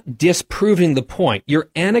not disproving the point. Your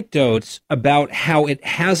anecdotes about how it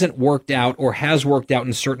hasn't worked out or has worked out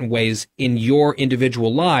in certain ways in your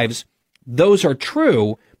individual lives, those are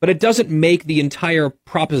true, but it doesn't make the entire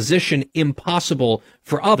proposition impossible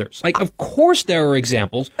for others. Like, of course there are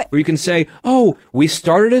examples where you can say, oh, we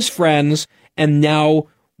started as friends and now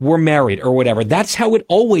we're married or whatever. That's how it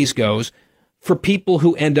always goes. For people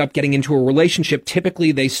who end up getting into a relationship,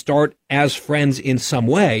 typically they start as friends in some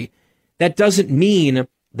way. That doesn't mean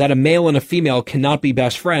that a male and a female cannot be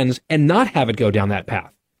best friends and not have it go down that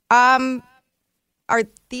path. Are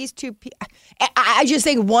these two people? I just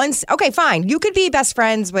think once, okay, fine. You could be best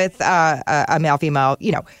friends with a male, female,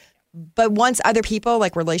 but once other people,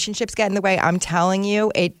 like relationships, get in the way, I'm telling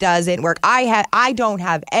you, it doesn't work. I don't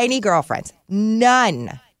have any girlfriends,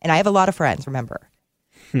 none. And I have a lot of friends, remember.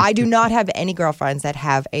 I do not have any girlfriends that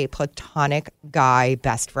have a platonic guy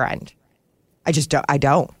best friend. I just don't. I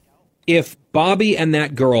don't. If Bobby and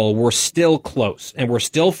that girl were still close and were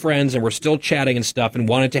still friends and were still chatting and stuff and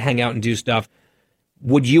wanted to hang out and do stuff,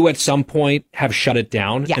 would you at some point have shut it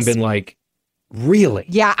down and been like, really?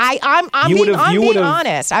 Yeah, I'm being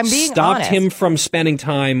honest. I'm being stopped honest. him from spending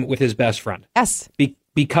time with his best friend. Yes.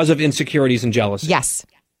 Because of insecurities and jealousy. Yes.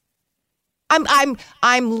 I'm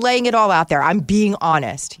laying it all out there. I'm being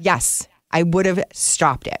honest. Yes, I would have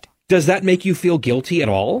stopped it. Does that make you feel guilty at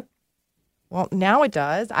all? Well, now it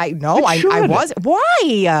does. I was.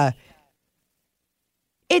 Why?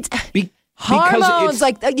 It's hormones.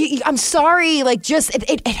 I'm sorry. Like, just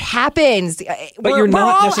it happens. But you're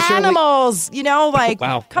not all necessarily animals.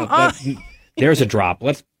 Wow. Come on. There's a drop.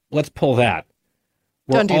 Let's pull that.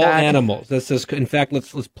 Don't do all that. Animals. In fact,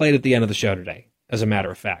 let's play it at the end of the show today. As a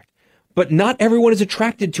matter of fact. But not everyone is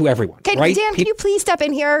attracted to everyone, right? Dan, can you please step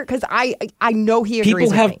in here? Because I know he agrees with me.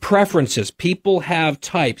 People have preferences. People have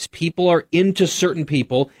types. People are into certain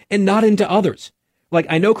people and not into others. Like,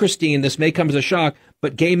 I know, Christine, this may come as a shock,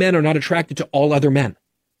 but gay men are not attracted to all other men.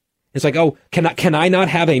 It's like, oh, can I not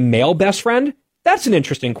have a male best friend? That's an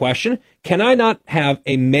interesting question. Can I not have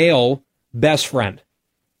a male best friend?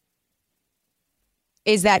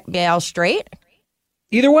 Is that male straight?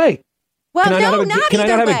 Either way. Well, can I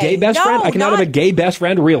not have a gay best friend? I cannot have a gay best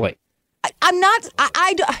friend, really. I'm not.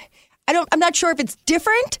 I'm not sure if it's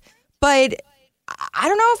different, but I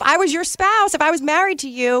don't know if I was your spouse, if I was married to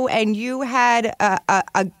you, and you had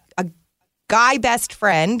a guy best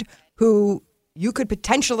friend who you could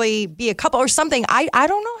potentially be a couple or something. I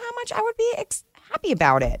don't know how much I would be happy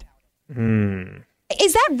about it.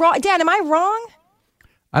 Is that wrong, Dan? Am I wrong?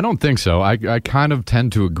 I don't think so. I kind of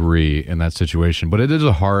tend to agree in that situation, but it is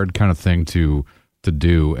a hard kind of thing to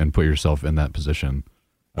do and put yourself in that position.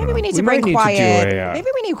 Maybe we need to bring Quiet. Maybe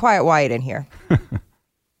we need Quiet Wyatt in here.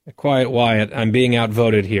 Quiet Wyatt, I'm being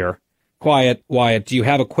outvoted here. Quiet Wyatt, do you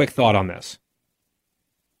have a quick thought on this?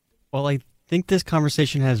 Well, I think this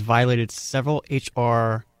conversation has violated several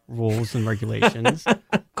HR rules and regulations.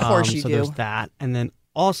 Of course you do. So there's that. And then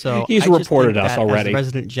also, he's reported us already. As a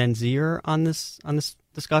resident Gen Zer on this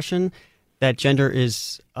discussion, that gender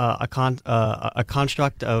is a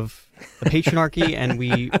construct of the patriarchy, and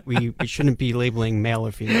we shouldn't be labeling male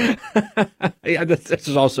or female. Yeah, this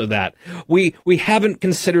is also that. We haven't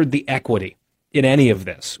considered the equity in any of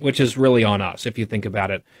this, which is really on us. If you think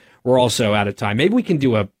about it, we're also out of time. Maybe we can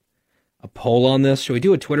do a poll on this. Should we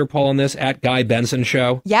do a Twitter poll on this at Guy Benson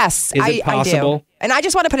Show? Yes, is it possible? I do. And I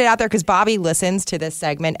just want to put it out there because Bobby listens to this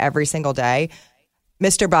segment every single day.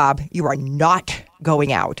 Mr. Bob, you are not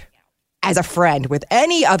going out as a friend with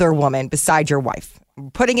any other woman besides your wife.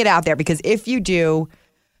 I'm putting it out there because if you do,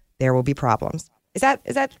 there will be problems. Is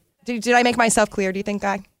that? Did I make myself clear, do you think,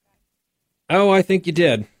 Guy? Oh, I think you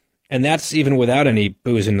did. And that's even without any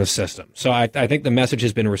booze in the system. So I think the message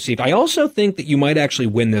has been received. I also think that you might actually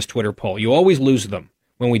win this Twitter poll. You always lose them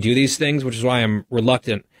when we do these things, which is why I'm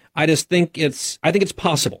reluctant. I think it's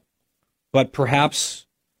possible, but perhaps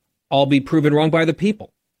I'll be proven wrong by the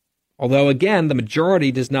people. Although, again, the majority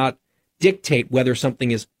does not dictate whether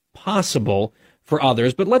something is possible for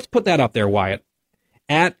others. But let's put that up there, Wyatt.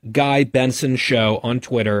 At Guy Benson Show on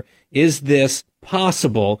Twitter, is this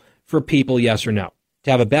possible for people, yes or no?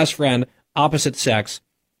 To have a best friend, opposite sex,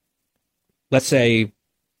 let's say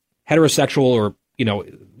heterosexual or,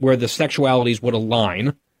 where the sexualities would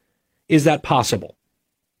align, is that possible?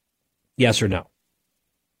 Yes or no?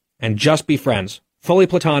 And just be friends. Fully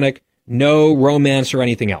platonic, no romance or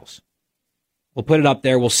anything else. We'll put it up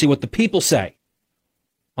there. We'll see what the people say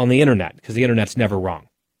on the internet, because the internet's never wrong.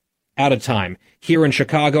 Out of time. Here in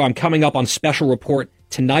Chicago, I'm coming up on Special Report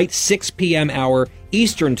tonight, 6 p.m. hour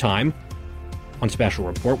Eastern time. on Special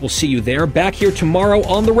Report. We'll see you there. Back here tomorrow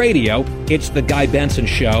on the radio. It's the Guy Benson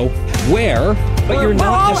Show. Where? But you're not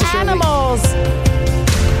all necessarily animals.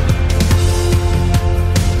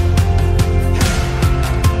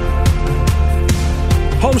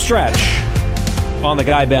 Home stretch on the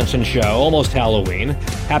Guy Benson Show. Almost Halloween.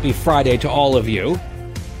 Happy Friday to all of you.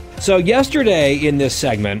 So yesterday in this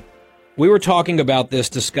segment, we were talking about this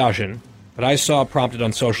discussion that I saw prompted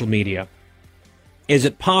on social media. Is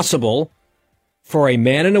it possible for a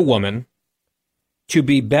man and a woman to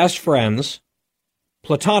be best friends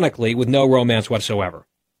platonically with no romance whatsoever?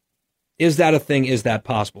 Is that a thing? Is that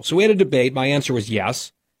possible? So we had a debate. My answer was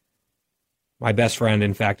yes. My best friend,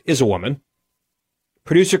 in fact, is a woman.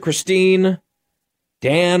 Producer Christine,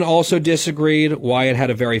 Dan also disagreed. Wyatt had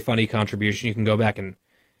a very funny contribution. You can go back and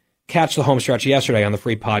catch the home stretch yesterday on the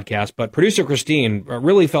free podcast. But producer Christine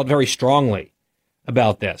really felt very strongly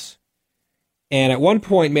about this. And at one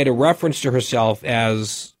point made a reference to herself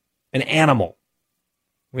as an animal.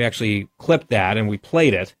 We actually clipped that and we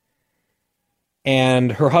played it.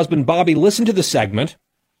 And her husband, Bobby, listened to the segment.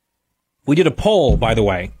 We did a poll, by the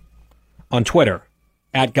way, on Twitter,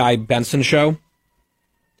 at Guy Benson Show.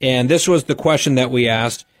 And this was the question that we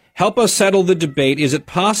asked. Help us settle the debate. Is it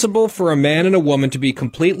possible for a man and a woman to be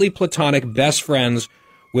completely platonic best friends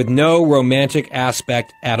with no romantic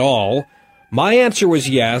aspect at all? My answer was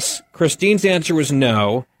yes. Christine's answer was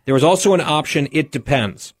no. There was also an option, it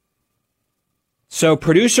depends. So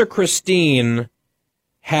producer Christine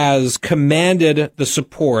has commanded the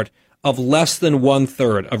support of less than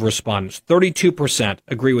 1/3 of respondents. 32%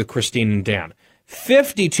 agree with Christine and Dan.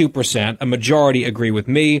 52%, a majority, agree with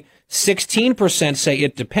me. 16% say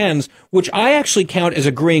it depends, which I actually count as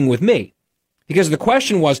agreeing with me. Because the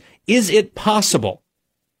question was, is it possible?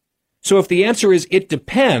 So if the answer is it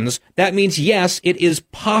depends, that means yes, it is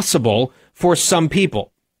possible for some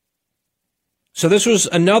people. So this was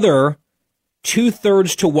another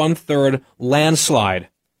 2/3 to 1/3 landslide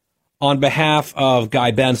on behalf of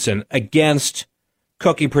Guy Benson against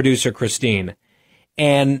cookie producer Christine.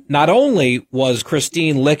 And not only was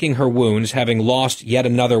Christine licking her wounds, having lost yet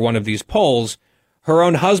another one of these polls, her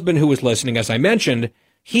own husband, who was listening, as I mentioned,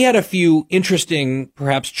 he had a few interesting,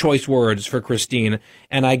 perhaps choice words for Christine.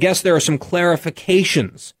 And I guess there are some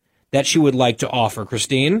clarifications that she would like to offer.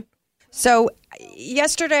 Christine? So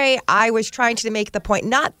yesterday I was trying to make the point,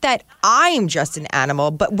 not that I'm just an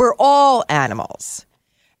animal, but we're all animals.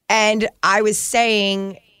 And I was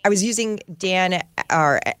saying, I was using Dan,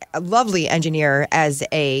 our lovely engineer, as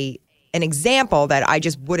an example that I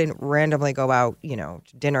just wouldn't randomly go out, to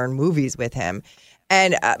dinner and movies with him.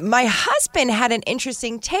 And my husband had an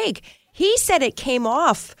interesting take. He said it came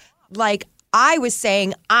off like I was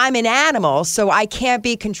saying I'm an animal, so I can't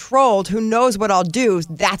be controlled. Who knows what I'll do?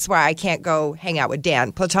 That's why I can't go hang out with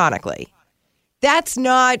Dan platonically. That's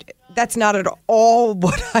not at all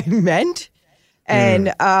what I meant.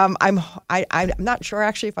 And I'm not sure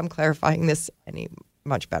actually if I'm clarifying this any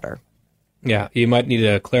much better. Yeah, you might need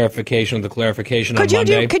a clarification of the clarification on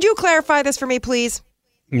Monday. Could you clarify this for me, please?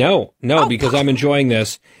 No, because I'm enjoying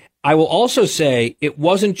this. I will also say it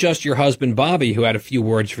wasn't just your husband, Bobby, who had a few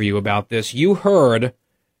words for you about this. You heard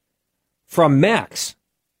from Max,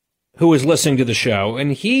 who was listening to the show,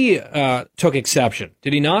 and he took exception.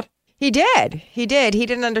 Did he not? He did. He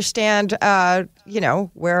didn't understand,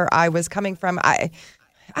 where I was coming from. I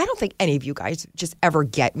don't think any of you guys just ever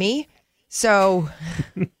get me. So,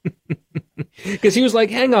 because he was like,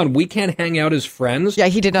 hang on, we can't hang out as friends. Yeah,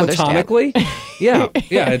 he didn't platonically? understand.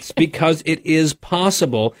 Yeah. It's because it is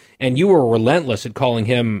possible. And you were relentless at calling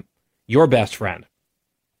him your best friend,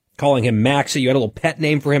 calling him Maxie. You had a little pet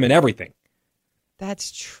name for him and everything.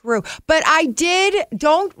 That's true. But I did,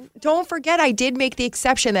 don't forget, I did make the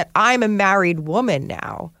exception that I'm a married woman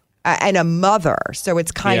now and a mother. So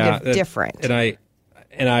it's kind of different.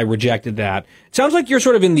 And I rejected that. It sounds like you're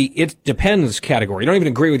sort of in the it depends category. You don't even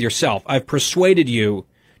agree with yourself. I've persuaded you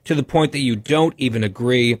to the point that you don't even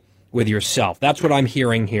agree with yourself. That's what I'm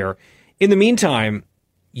hearing here. In the meantime,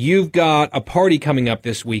 you've got a party coming up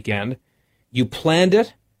this weekend. You planned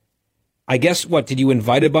it. I guess, did you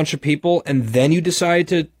invite a bunch of people and then you decided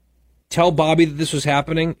to tell Bobby that this was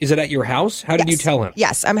happening? Is it at your house? How did you tell him?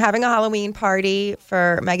 Yes, I'm having a Halloween party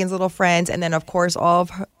for Megan's little friends and then, of course, all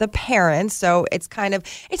of the parents. So it's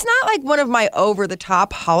not like one of my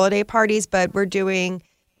over-the-top holiday parties, but we're doing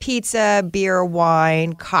pizza, beer,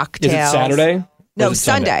 wine, cocktails. Is it Saturday? No,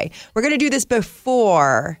 Sunday. We're going to do this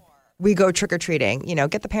before we go trick-or-treating.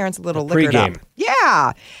 Get the parents a little liquored up.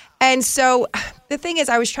 Yeah. And so the thing is,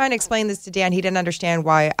 I was trying to explain this to Dan. He didn't understand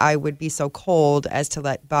why I would be so cold as to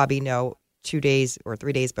let Bobby know 2 days or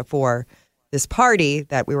 3 days before this party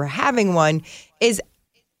that we were having one is,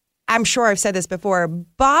 I'm sure I've said this before,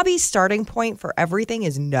 Bobby's starting point for everything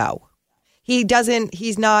is no.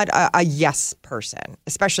 He's not a yes person,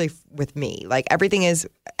 especially with me. Like everything is,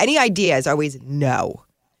 any idea is always no.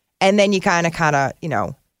 And then you kind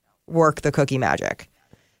of, work the cookie magic.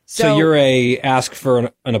 So you're a ask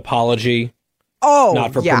for an apology,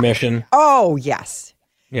 not for permission? Oh, yes.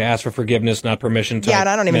 Yeah, ask for forgiveness, not permission type Yeah, and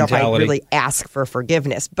I don't even mentality. know if I really ask for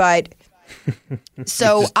forgiveness. But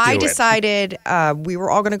so I decided we were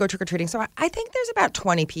all going to go trick-or-treating. So I think there's about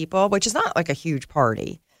 20 people, which is not like a huge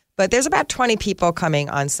party. But there's about 20 people coming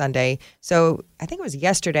on Sunday. So I think it was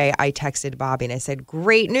yesterday I texted Bobby and I said,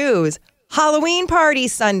 great news, Halloween party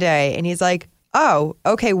Sunday. And he's like, oh,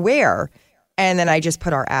 okay, where? And then I just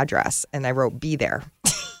put our address and I wrote, be there.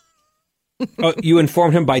 Oh, you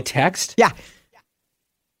informed him by text? Yeah.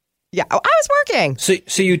 Yeah, I was working.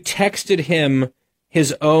 So you texted him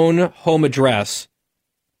his own home address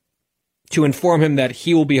to inform him that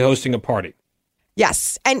he will be hosting a party.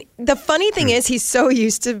 Yes. And the funny thing is he's so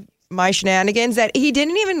used to my shenanigans that he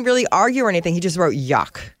didn't even really argue or anything. He just wrote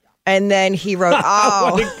yuck. And then he wrote,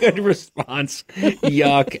 oh. What a good response.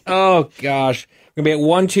 Yuck. Oh, gosh. We're going to be at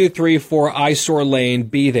 1234 Eyesore Lane.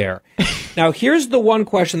 Be there. Now, here's the one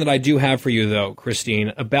question that I do have for you, though,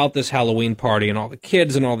 Christine, about this Halloween party and all the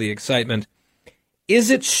kids and all the excitement. Is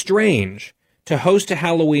it strange to host a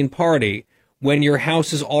Halloween party when your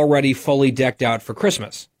house is already fully decked out for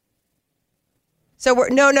Christmas? So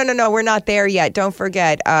no, we're not there yet. Don't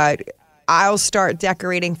forget, I'll start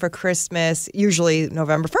decorating for Christmas usually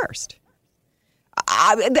November 1st.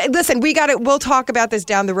 Listen, we'll talk about this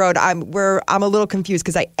down the road. I'm a little confused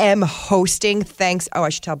because I am hosting I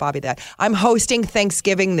should tell Bobby that. I'm hosting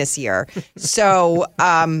Thanksgiving this year. So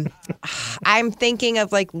I'm thinking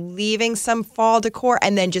of like leaving some fall decor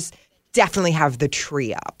and then just definitely have the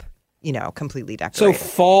tree up, completely decorated. So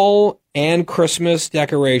fall and Christmas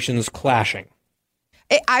decorations clashing.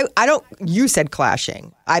 You said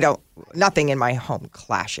clashing. Nothing in my home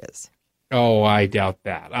clashes. Oh, I doubt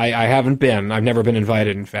that. I haven't been. I've never been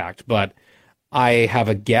invited, in fact. But I have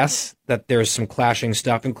a guess that there's some clashing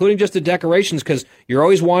stuff, including just the decorations, because you're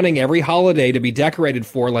always wanting every holiday to be decorated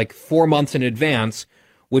for like 4 months in advance,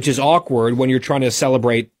 which is awkward when you're trying to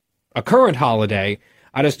celebrate a current holiday.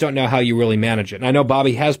 I just don't know how you really manage it. And I know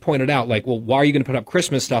Bobby has pointed out, like, well, why are you going to put up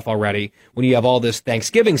Christmas stuff already when you have all this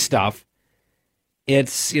Thanksgiving stuff?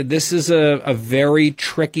 This is a very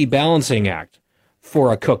tricky balancing act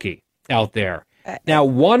for a cookie out there. Now,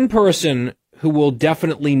 one person who will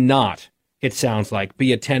definitely not, it sounds like,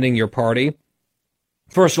 be attending your party,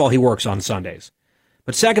 first of all, he works on Sundays.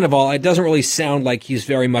 But second of all, it doesn't really sound like he's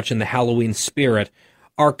very much in the Halloween spirit.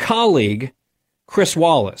 Our colleague, Chris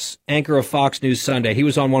Wallace, anchor of Fox News Sunday, he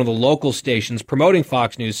was on one of the local stations promoting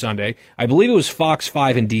Fox News Sunday. I believe it was Fox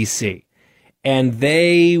 5 in D.C., and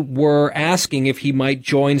they were asking if he might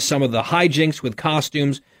join some of the hijinks with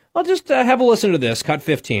costumes. I'll just have a listen to this, cut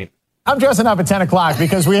 15. I'm dressing up at 10 o'clock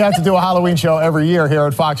because we have to do a Halloween show every year here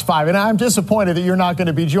at Fox 5, and I'm disappointed that you're not going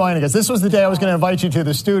to be joining us. This was the day I was going to invite you to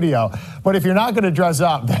the studio, but if you're not going to dress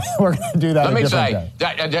up, then we're going to do that. Let me say,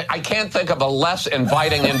 I can't think of a less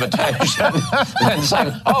inviting invitation than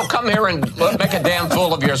saying, oh, come here and make a damn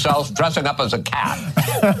fool of yourself dressing up as a cat.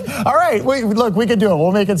 All right, look, we can do it.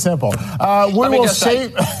 We'll make it simple. We will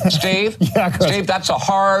save... Steve, Steve, that's a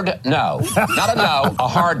hard no. Not a no, a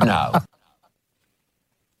hard no.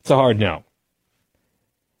 It's a hard no.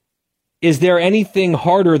 Is there anything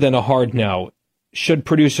harder than a hard no? Should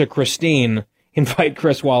producer Christine invite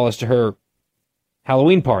Chris Wallace to her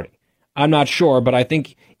Halloween party? I'm not sure, but I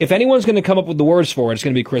think if anyone's going to come up with the words for it, it's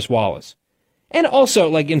going to be Chris Wallace. And also,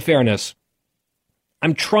 like, in fairness,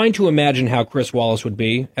 I'm trying to imagine how Chris Wallace would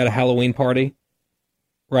be at a Halloween party.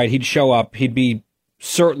 Right, he'd show up. He'd be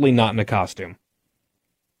certainly not in a costume.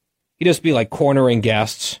 He'd just be, like, cornering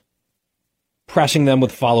guests, pressing them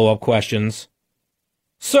with follow-up questions.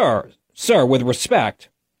 Sir, with respect.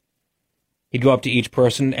 He'd go up to each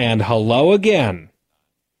person and hello again.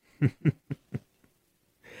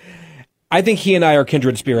 I think he and I are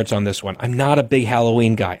kindred spirits on this one. I'm not a big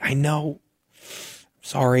Halloween guy. I know.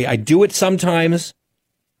 Sorry, I do it sometimes.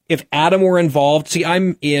 If Adam were involved, see,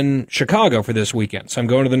 I'm in Chicago for this weekend, so I'm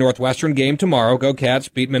going to the Northwestern game tomorrow. Go Cats,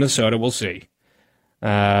 beat Minnesota, we'll see.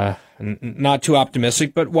 Not too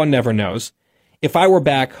optimistic, but one never knows. If I were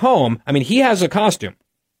back home, I mean, he has a costume.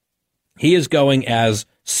 He is going as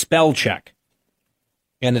Spellcheck.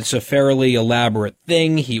 And it's a fairly elaborate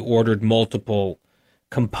thing. He ordered multiple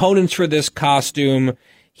components for this costume.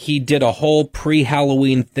 He did a whole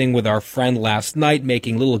pre-Halloween thing with our friend last night,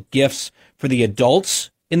 making little gifts for the adults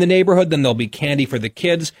in the neighborhood. Then there'll be candy for the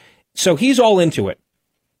kids. So he's all into it.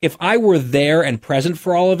 If I were there and present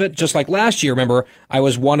for all of it, just like last year, remember, I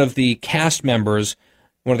was one of the cast members,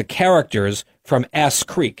 one of the characters from S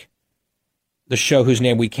Creek, the show whose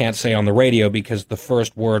name we can't say on the radio because the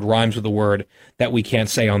first word rhymes with a word that we can't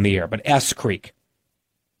say on the air, but S Creek.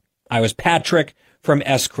 I was Patrick from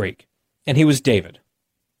S Creek, and he was David.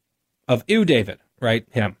 Of Ew David, right?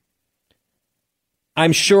 Him.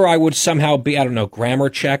 I'm sure I would somehow be, I don't know, grammar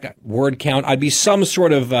check, word count. I'd be some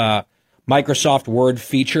sort of Microsoft Word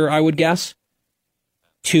feature, I would guess,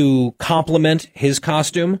 to complement his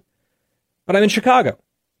costume. But I'm in Chicago.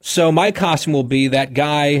 So my costume will be that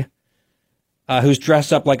guy who's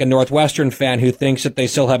dressed up like a Northwestern fan who thinks that they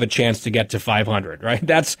still have a chance to get to 500, right?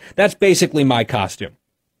 That's basically my costume.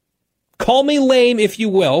 Call me lame if you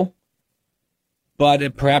will,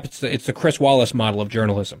 but perhaps it's the Chris Wallace model of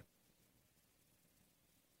journalism.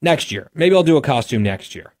 Next year. Maybe I'll do a costume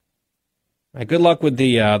next year. Right, good luck with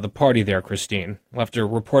the party there, Christine. We'll have to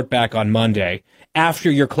report back on Monday after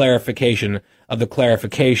your clarification of the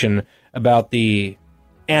clarification about the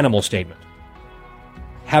animal statement.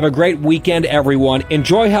 Have a great weekend, everyone.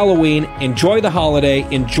 Enjoy Halloween. Enjoy the holiday.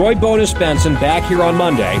 Enjoy Bonus Benson back here on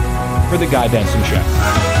Monday for The Guy Benson Show.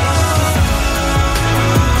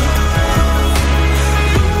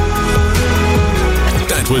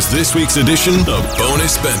 That was this week's edition of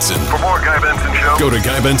Bonus Benson. For more Guy Benson Show, go to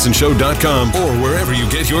GuyBensonShow.com or wherever you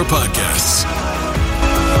get your podcasts.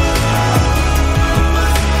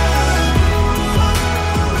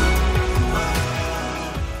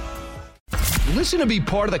 Listen to be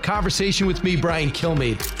part of the conversation with me, Brian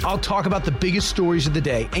Kilmeade. I'll talk about the biggest stories of the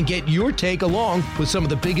day and get your take along with some of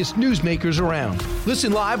the biggest newsmakers around.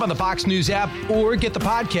 Listen live on the Fox News app or get the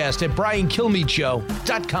podcast at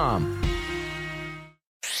BrianKilmeadeShow.com.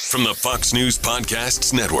 From the Fox News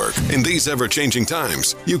Podcasts Network. In these ever-changing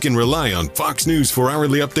times, you can rely on Fox News for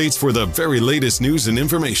hourly updates for the very latest news and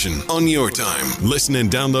information on your time. Listen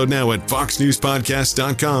and download now at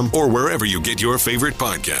FoxNewsPodcast.com or wherever you get your favorite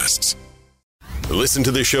podcasts. Listen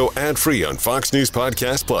to the show ad-free on Fox News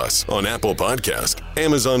Podcast Plus, on Apple Podcast,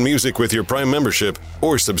 Amazon Music with your Prime membership,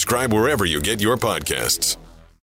 or subscribe wherever you get your podcasts.